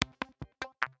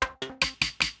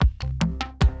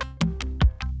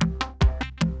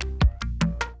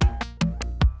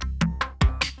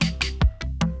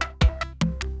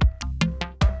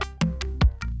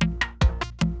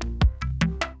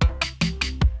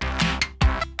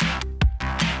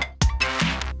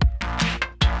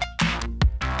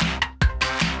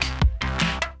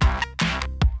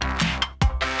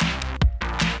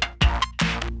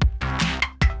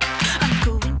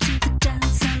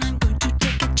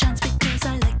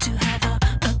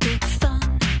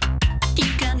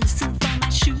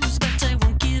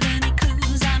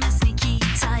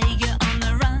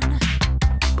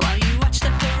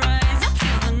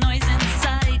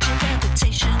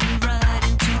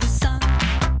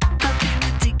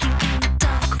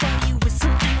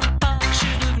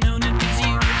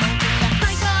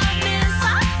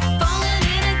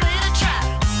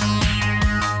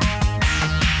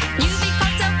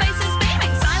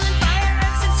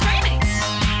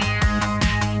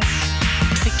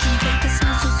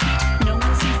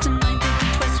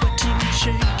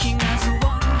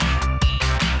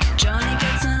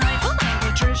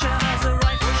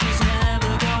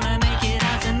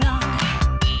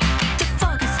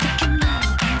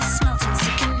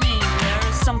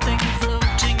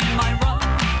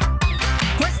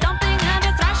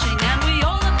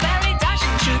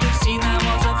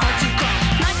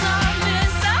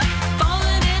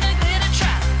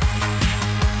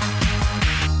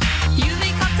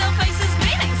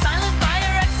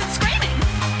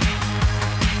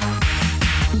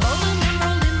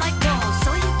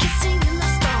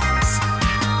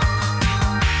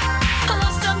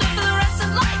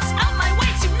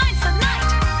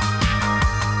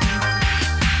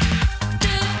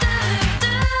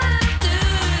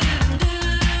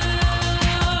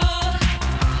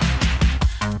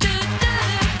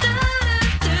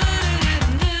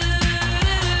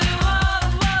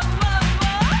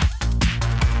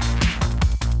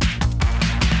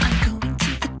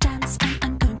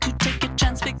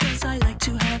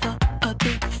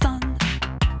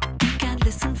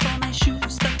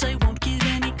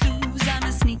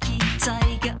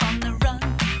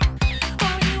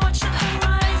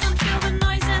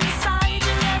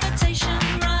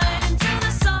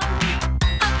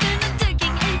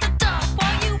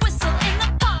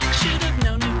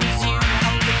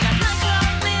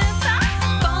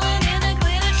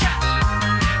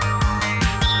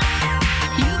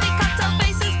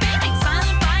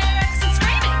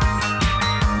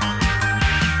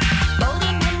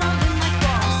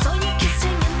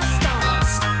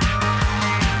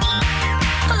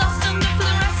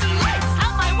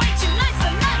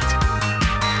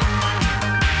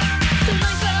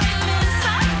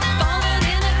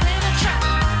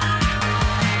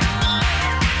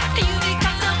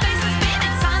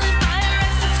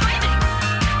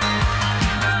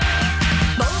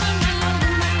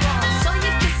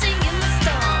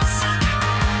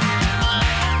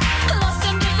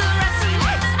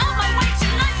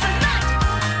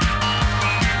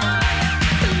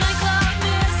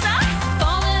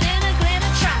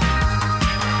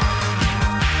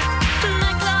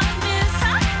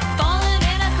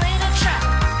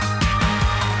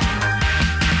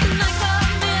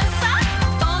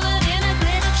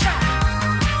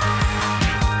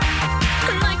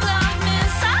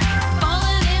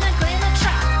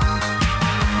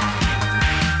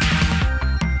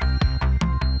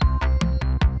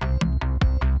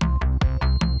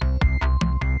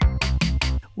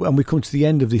 and we come to the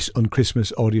end of this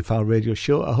Un-Christmas Audiophile Radio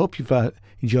Show. I hope you've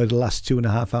enjoyed the last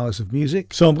 2.5 hours of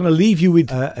music. So I'm going to leave you with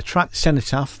a track,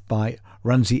 Cenotaph by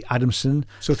Ramsey Adamson.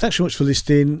 So thanks so much for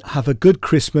listening. Have a good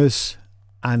Christmas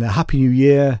and a Happy New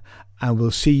Year, and we'll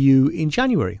see you in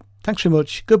January. Thanks very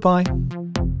much. Goodbye.